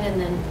one side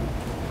and then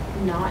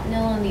not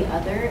nil on the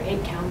other,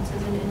 it counts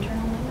as an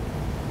internal node?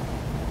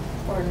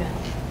 Or no?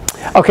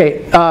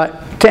 Okay,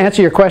 to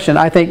answer your question,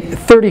 I think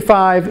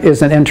 35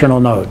 is an internal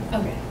node.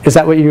 Okay. Is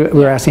that what you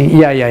were asking?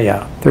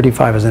 Yeah.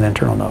 35 is an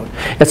internal node.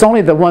 It's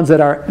only the ones that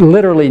are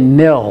literally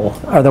nil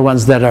are the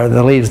ones that are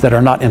the leaves that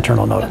are not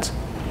internal nodes.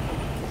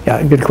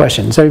 Yeah, good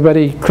question. Is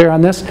everybody clear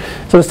on this?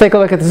 So let's take a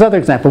look at this other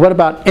example. What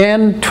about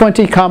n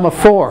 20 comma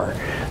 4?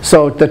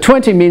 So the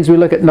 20 means we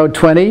look at node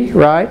 20,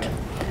 right?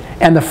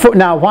 And the 4,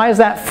 now why is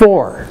that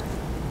 4?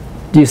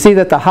 Do you see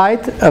that the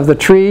height of the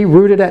tree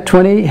rooted at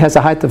 20 has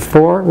a height of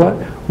 4? What?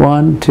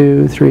 1,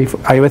 2, 3, 4.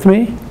 Are you with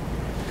me?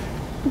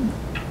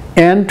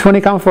 N 20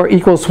 comma 4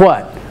 equals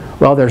what?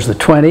 Well, there's the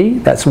 20,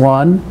 that's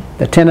 1.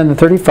 The 10 and the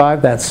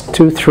 35, that's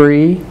 2,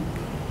 3.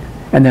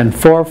 And then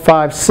 4,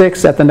 5,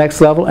 6 at the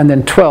next level, and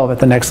then 12 at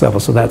the next level,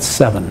 so that's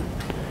 7.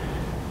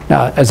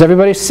 Now, does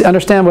everybody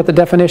understand what the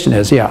definition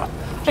is? Yeah.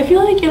 I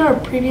feel like in our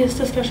previous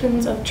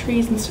discussions of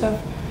trees and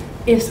stuff,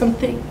 if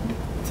something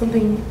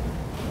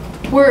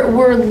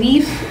Were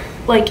leaves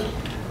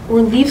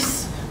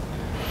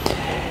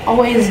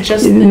always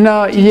just the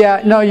No,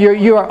 yeah, no,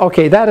 you are,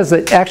 okay, that is,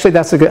 actually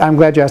that's a good, I'm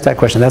glad you asked that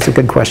question. That's a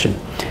good question.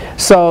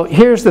 So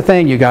here's the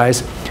thing, you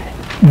guys.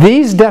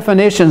 These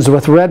definitions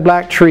with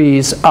red-black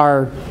trees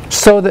are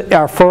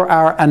for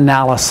our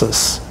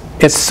analysis.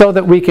 It's so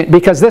that we can,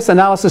 because this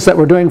analysis that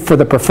we're doing for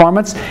the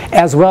performance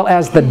as well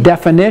as the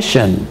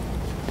definition,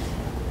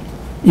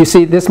 you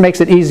see, this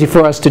makes it easy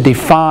for us to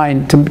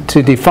define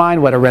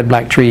what a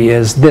red-black tree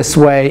is this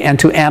way and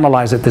to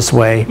analyze it this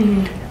way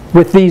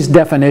with these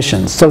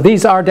definitions. So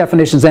these are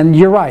definitions, and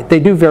you're right, they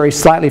do vary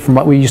slightly from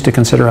what we used to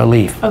consider a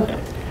leaf. Okay.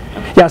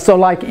 Yeah, so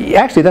like,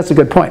 actually that's a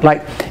good point.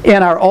 Like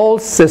in our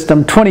old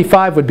system,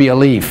 25 would be a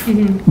leaf,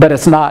 but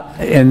it's not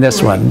in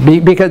this one.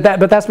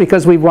 But that's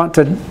because we want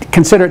to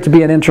consider it to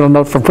be an internal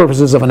node for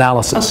purposes of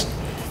analysis.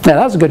 Yeah,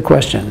 that was a good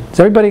question. Is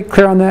everybody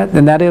clear on that?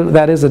 Then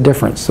that is a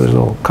difference. There's a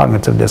little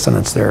cognitive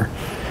dissonance there.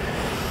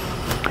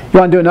 You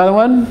want to do another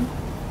one?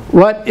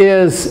 What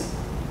is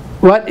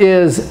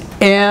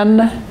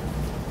n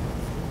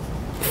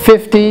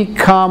 50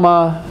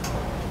 comma?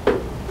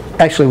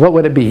 Actually, what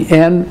would it be?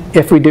 N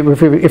if we're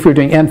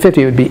doing n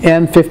 50, it would be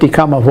n 50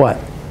 comma what?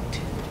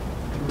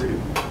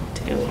 2.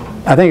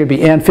 I think it would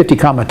be n 50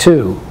 comma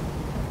 2.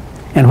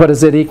 And what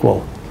does it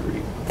equal?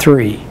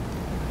 3.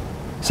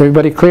 Is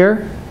everybody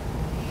clear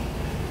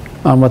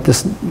on what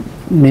this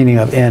meaning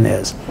of n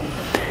is?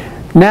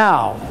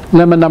 Now,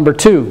 lemma number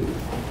 2.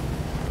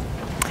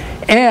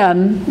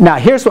 And now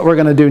here's what we're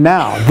going to do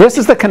now. This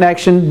is the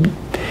connection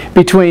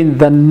between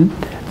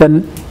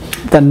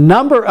the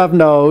number of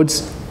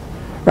nodes,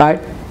 right,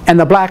 and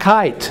the black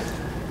height.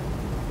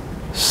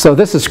 So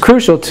this is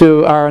crucial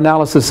to our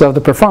analysis of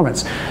the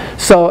performance.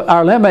 So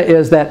our lemma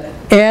is that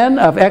n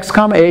of x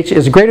comma h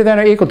is greater than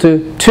or equal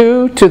to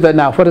 2 to the,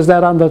 now what is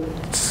that on the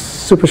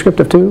superscript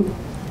of 2?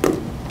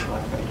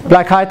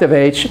 Black height of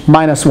h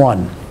minus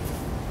 1.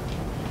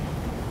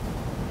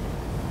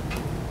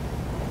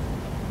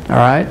 All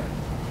right?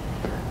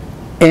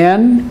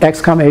 N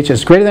x comma h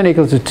is greater than or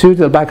equal to 2 to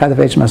the black height of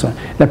h minus 1.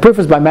 The proof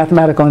is by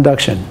mathematical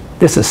induction.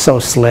 This is so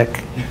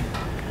slick.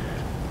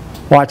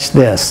 Watch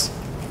this.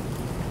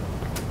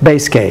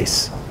 Base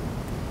case.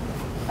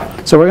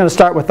 So we're going to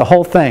start with the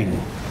whole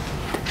thing.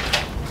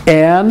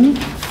 N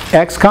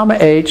x comma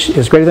h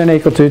is greater than or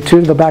equal to 2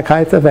 to the black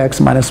height of x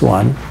minus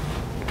 1.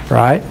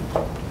 Right?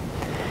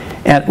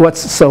 And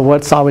what's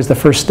always the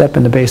first step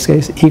in the base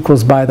case?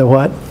 Equals by the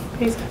what?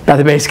 By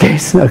the base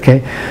case.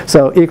 Okay.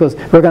 So equals.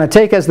 We're going to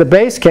take as the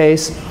base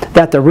case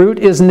that the root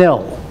is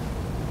nil.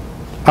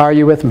 Are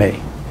you with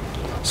me?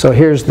 So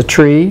here's the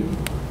tree.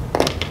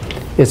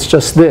 It's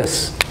just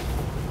this.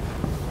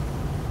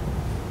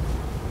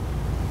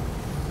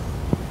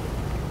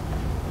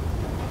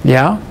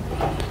 Yeah?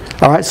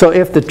 All right, so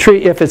if the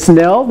tree, if it's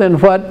nil, then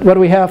what do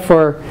we have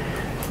for,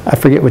 I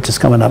forget which is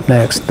coming up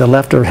next, the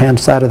left or hand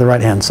side or the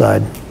right hand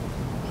side?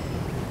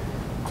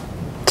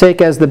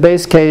 Take as the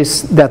base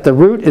case that the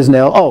root is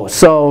nil. Oh,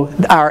 so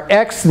our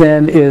x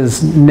then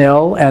is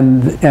nil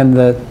and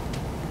the,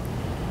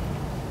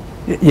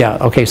 yeah,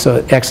 okay,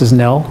 so x is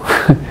nil.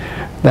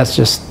 That's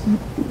just,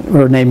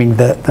 we're naming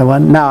the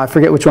one. Now I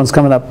forget which one's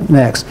coming up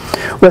next.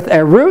 With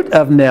a root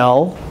of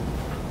nil,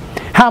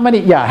 how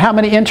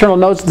many internal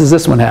nodes does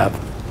this one have?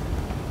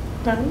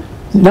 None.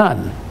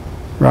 None,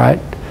 right?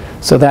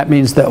 So that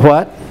means that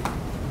what?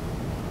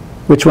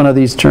 Which one of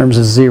these terms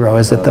is 0?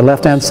 Is it the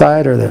left-hand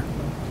side or the?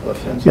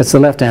 Left-hand side. It's the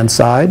left-hand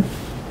side.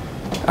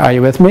 Are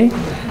you with me?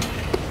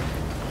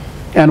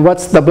 And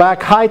what's the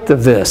black height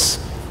of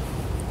this?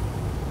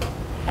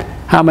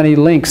 How many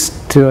links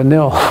to a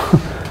nil?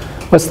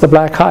 What's the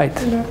black height?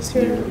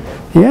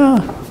 Yeah.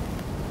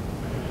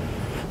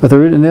 With the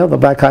root of nil, the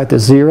black height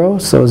is 0.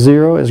 So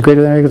 0 is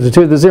greater than or equal to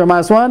 2 to the 0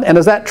 minus 1. And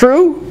is that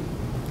true?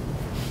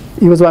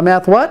 Equals by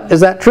math what? Is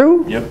that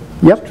true? Yep.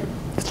 Yep.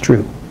 It's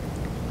true.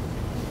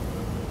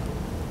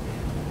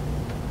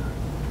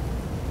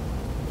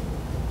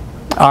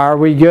 Are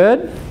we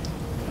good?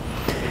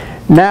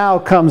 Now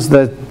comes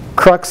the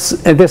crux.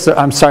 And this,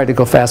 I'm sorry to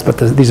go fast, but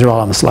these are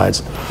all on the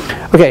slides.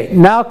 Okay,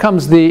 now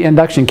comes the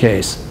induction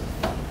case.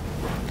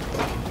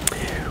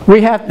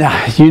 We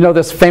have, you know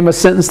this famous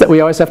sentence that we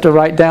always have to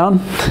write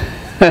down?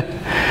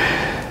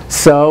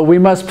 So we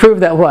must prove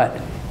that what?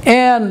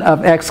 N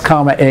of x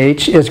comma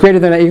h is greater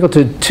than or equal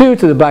to 2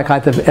 to the black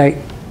height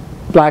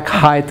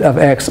of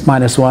x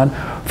minus 1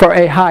 for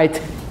a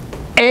height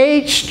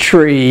h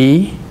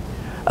tree,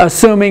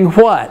 assuming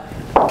what?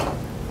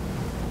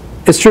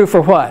 It's true for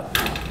what?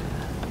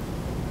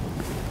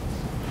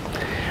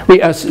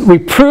 We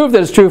prove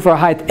that it's true for a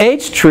height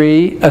h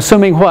tree,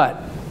 assuming what?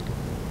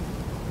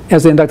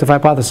 As the inductive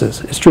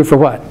hypothesis. It's true for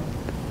what?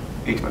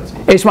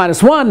 H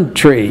minus 1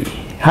 tree.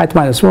 Height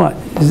minus 1.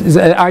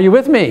 Are you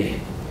with me?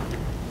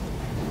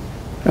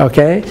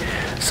 Okay.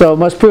 So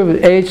must prove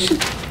that h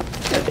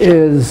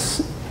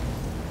is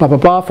blah blah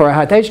blah for a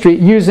height h tree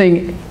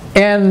using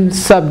n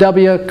sub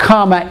w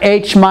comma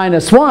h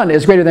minus 1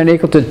 is greater than or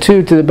equal to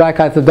 2 to the black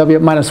height of w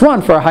minus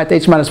 1 for a height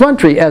h minus 1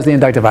 tree as the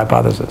inductive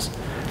hypothesis.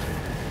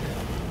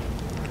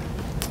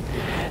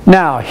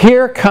 Now,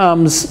 here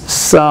comes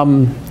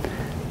some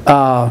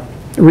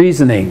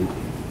reasoning.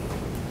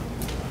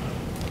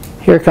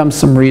 Here comes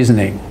some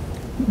reasoning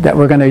that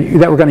we're going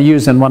to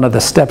use in one of the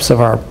steps of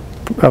our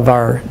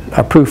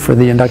proof for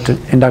the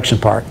induction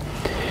part.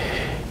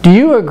 Do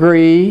you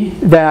agree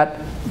that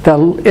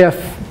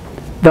if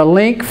the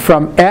link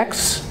from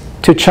X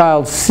to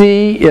child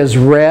C is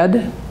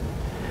red,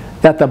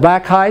 that the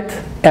black height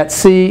at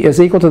C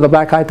is equal to the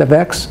black height of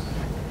X?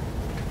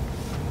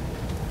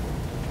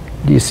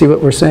 Do you see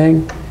what we're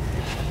saying?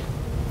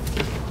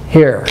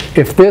 Here,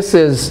 if this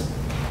is,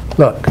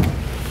 look.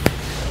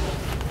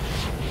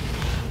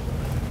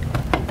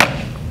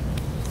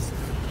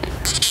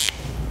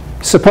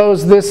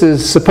 Suppose this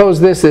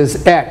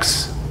is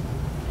X.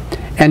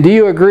 And do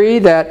you agree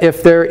that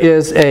if there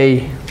is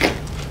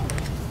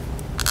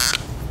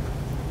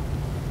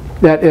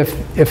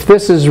if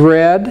this is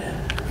red,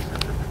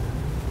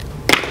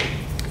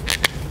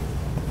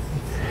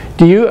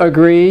 do you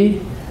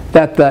agree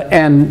that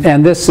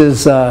and this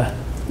is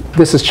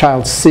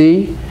child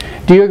C?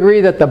 Do you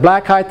agree that the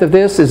black height of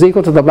this is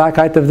equal to the black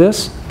height of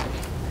this?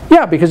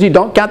 Yeah, because you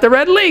don't count the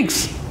red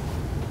links.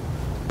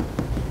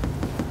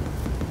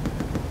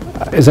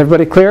 Is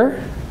everybody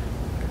clear?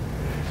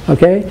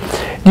 Okay.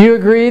 Do you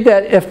agree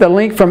that if the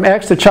link from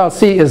X to child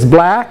C is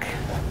black,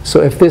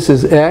 so if this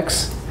is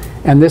X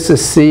and this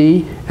is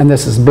C and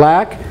this is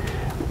black,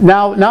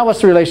 now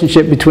what's the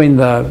relationship between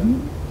the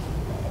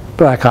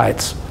black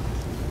heights?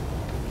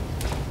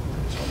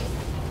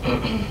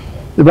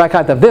 The black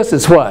height of this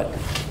is what?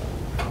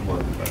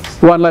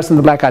 1 less than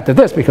the black height of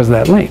this because of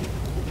that link.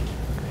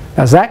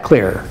 Now, is that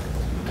clear?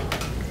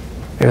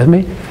 You with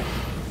me?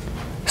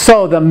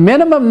 So the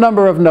minimum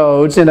number of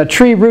nodes in a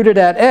tree rooted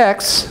at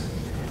X,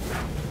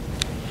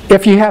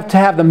 if you have to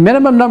have the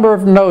minimum number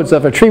of nodes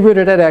of a tree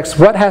rooted at X,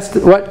 what has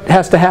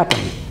to happen?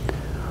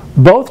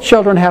 Both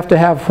children have to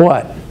have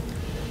what?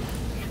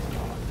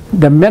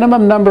 The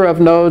minimum number of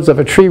nodes of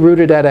a tree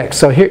rooted at X.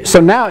 So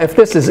now if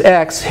this is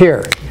X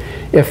here,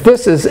 if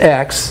this is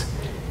X,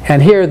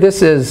 and here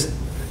this is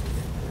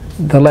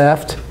the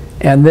left,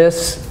 and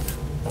this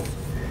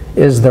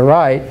is the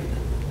right,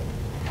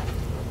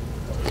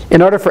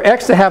 in order for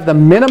X to have the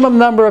minimum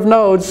number of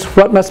nodes,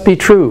 what must be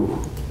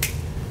true?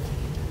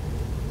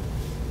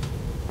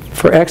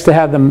 For X to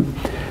have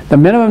the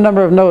minimum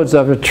number of nodes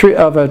of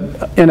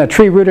in a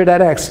tree rooted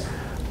at X,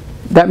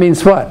 that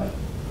means what?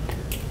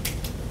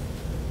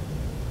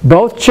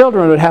 Both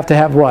children would have to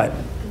have what?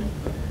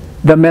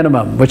 The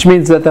minimum, which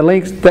means that the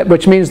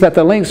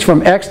links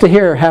from X to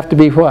here have to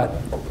be what?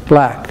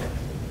 Black.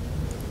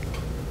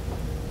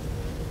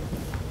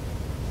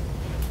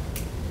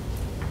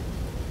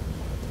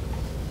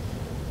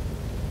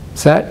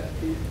 Is that?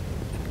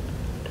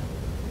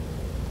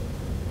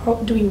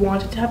 Oh, do we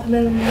want it to have the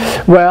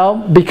minimum? Well,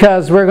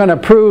 because we're going to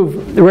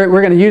prove, we're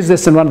going to use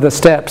this in one of the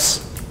steps,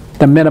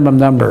 the minimum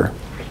number.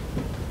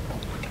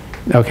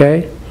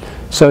 Okay?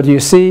 So do you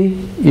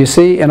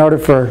see, in order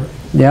for,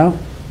 yeah?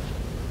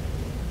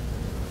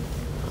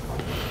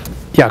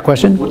 Yeah,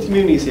 question? What do you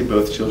mean when you say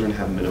both children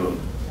have minimum?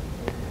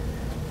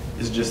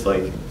 Is it just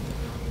like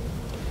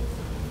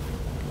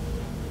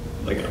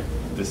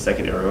the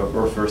second arrow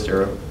or first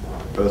arrow?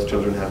 Both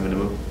children have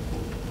minimum?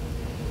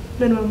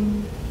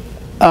 Minimum.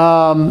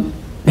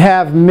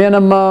 Have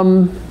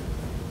minimum.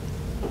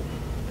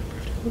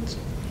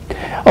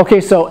 Okay,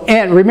 so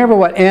n, remember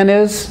what n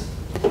is?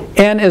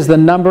 N is the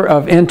number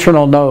of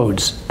internal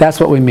nodes. That's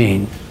what we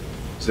mean.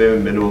 So they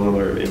have a minimum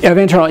number of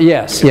internal,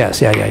 yes,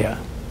 yes, yeah.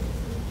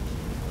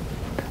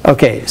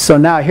 Okay, so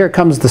now here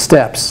comes the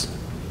steps.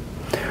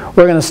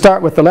 We're going to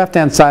start with the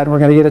left-hand side, and we're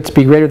going to get it to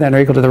be greater than or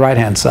equal to the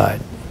right-hand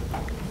side.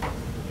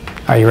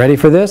 Are you ready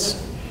for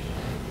this?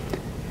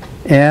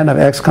 N of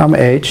x comma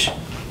h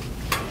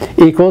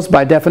equals,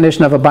 by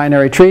definition of a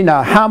binary tree.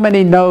 Now, how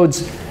many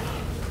nodes?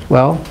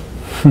 Well,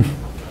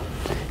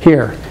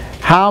 here.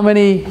 How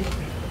many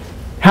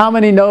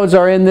nodes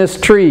are in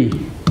this tree?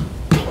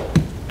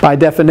 By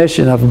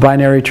definition of a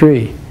binary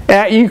tree.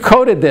 You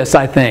coded this,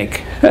 I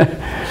think.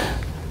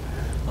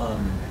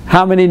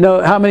 How many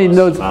nodes?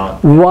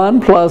 Amount.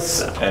 1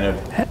 plus. N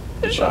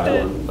of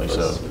child, like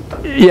so.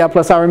 Yeah,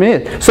 plus however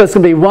many. So it's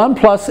going to be 1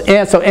 plus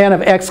n. So n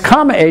of x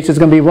comma h is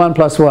going to be 1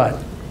 plus what?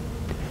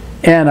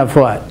 N of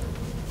what?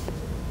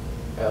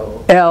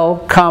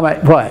 L comma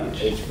what?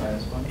 H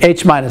minus 1.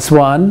 H minus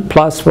 1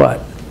 plus what?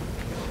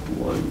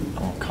 1.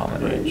 Oh,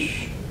 common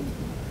H.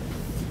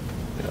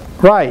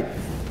 Right.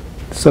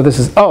 So this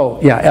is, oh,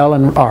 yeah, L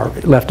and R,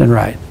 left and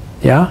right.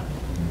 Yeah?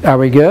 Are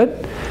we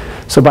good?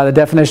 So by the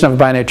definition of a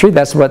binary tree,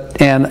 that's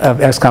what n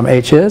of x comma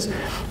h is.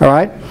 All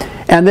right?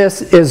 And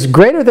this is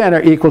greater than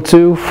or equal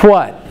to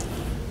what?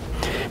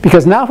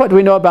 Because now what do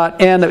we know about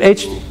n of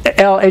h,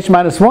 L h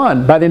minus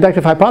 1? By the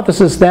inductive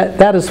hypothesis,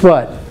 that is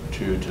what?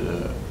 2 to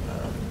the...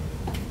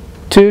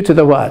 2 to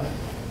the what?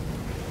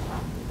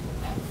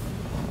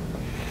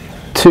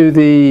 To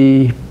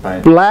the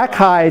black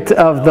height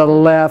of the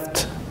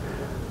left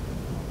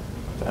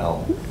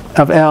L.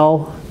 of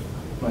L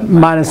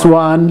minus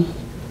 1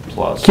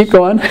 plus. Keep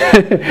going.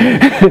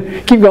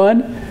 Keep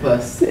going.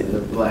 Plus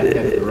the black height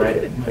to the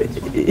right.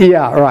 Minus 1.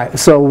 Yeah, right.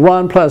 So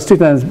 1 plus 2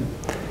 times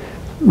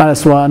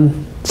minus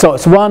 1. So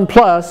it's 1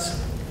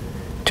 plus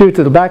 2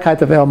 to the back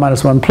height of L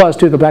minus 1 plus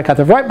 2 to the back height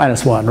of right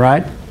minus 1,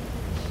 right?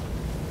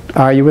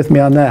 Are you with me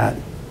on that?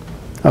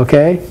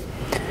 Okay?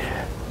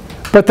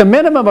 But the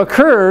minimum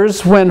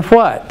occurs when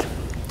what?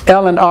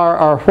 L and R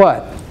are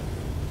what?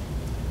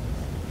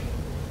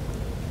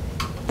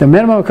 The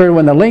minimum occurs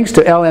when the links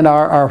to L and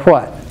R are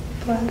what?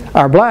 Black.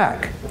 Are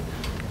black.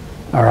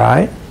 All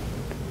right?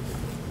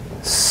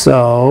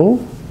 So,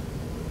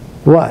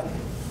 what?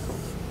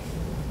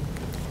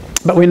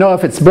 But we know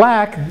if it's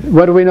black,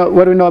 what do we know?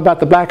 What do we know about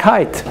the black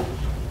height?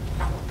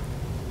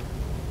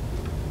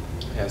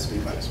 It has to be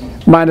minus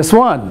 1. Minus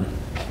 1.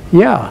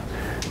 Yeah.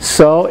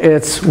 So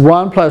it's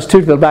 1 plus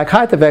 2 to the back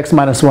height of x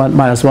minus 1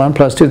 minus 1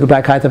 plus 2 to the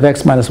back height of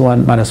x minus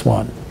 1 minus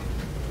 1.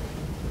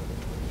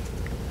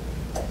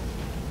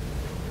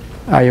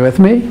 Are you with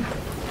me?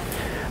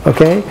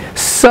 Okay.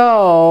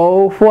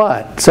 So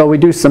what? So we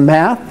do some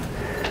math.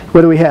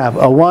 What do we have?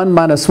 A 1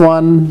 minus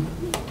 1,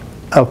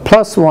 a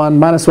plus 1,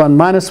 minus 1,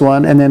 minus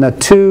 1, and then a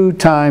 2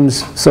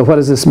 times, so what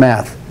is this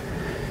math?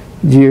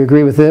 Do you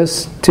agree with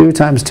this? 2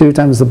 times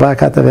the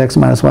black height of x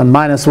minus 1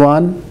 minus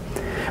 1.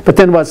 But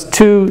then what's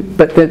 2,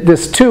 but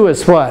this 2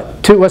 is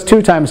what? What's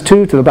 2 times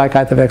 2 to the black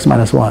height of x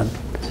minus 1?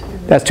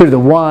 That's 2 to the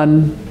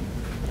 1.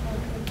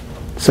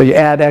 So you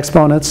add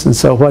exponents, and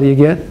so what do you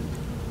get?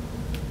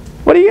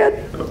 What do you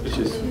get? Oh, it's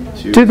just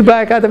 2. 2 to the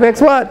black height of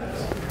x what?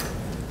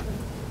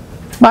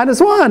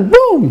 Minus 1.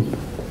 Boom!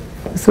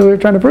 That's what we're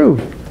trying to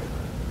prove.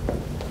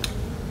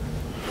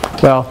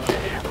 Well,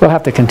 we'll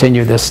have to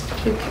continue this.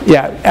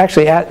 Yeah,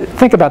 actually,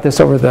 think about this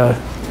over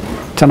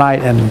tonight,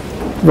 and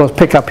we'll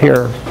pick up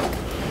here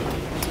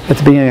at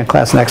the beginning of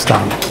class next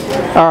time.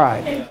 All right.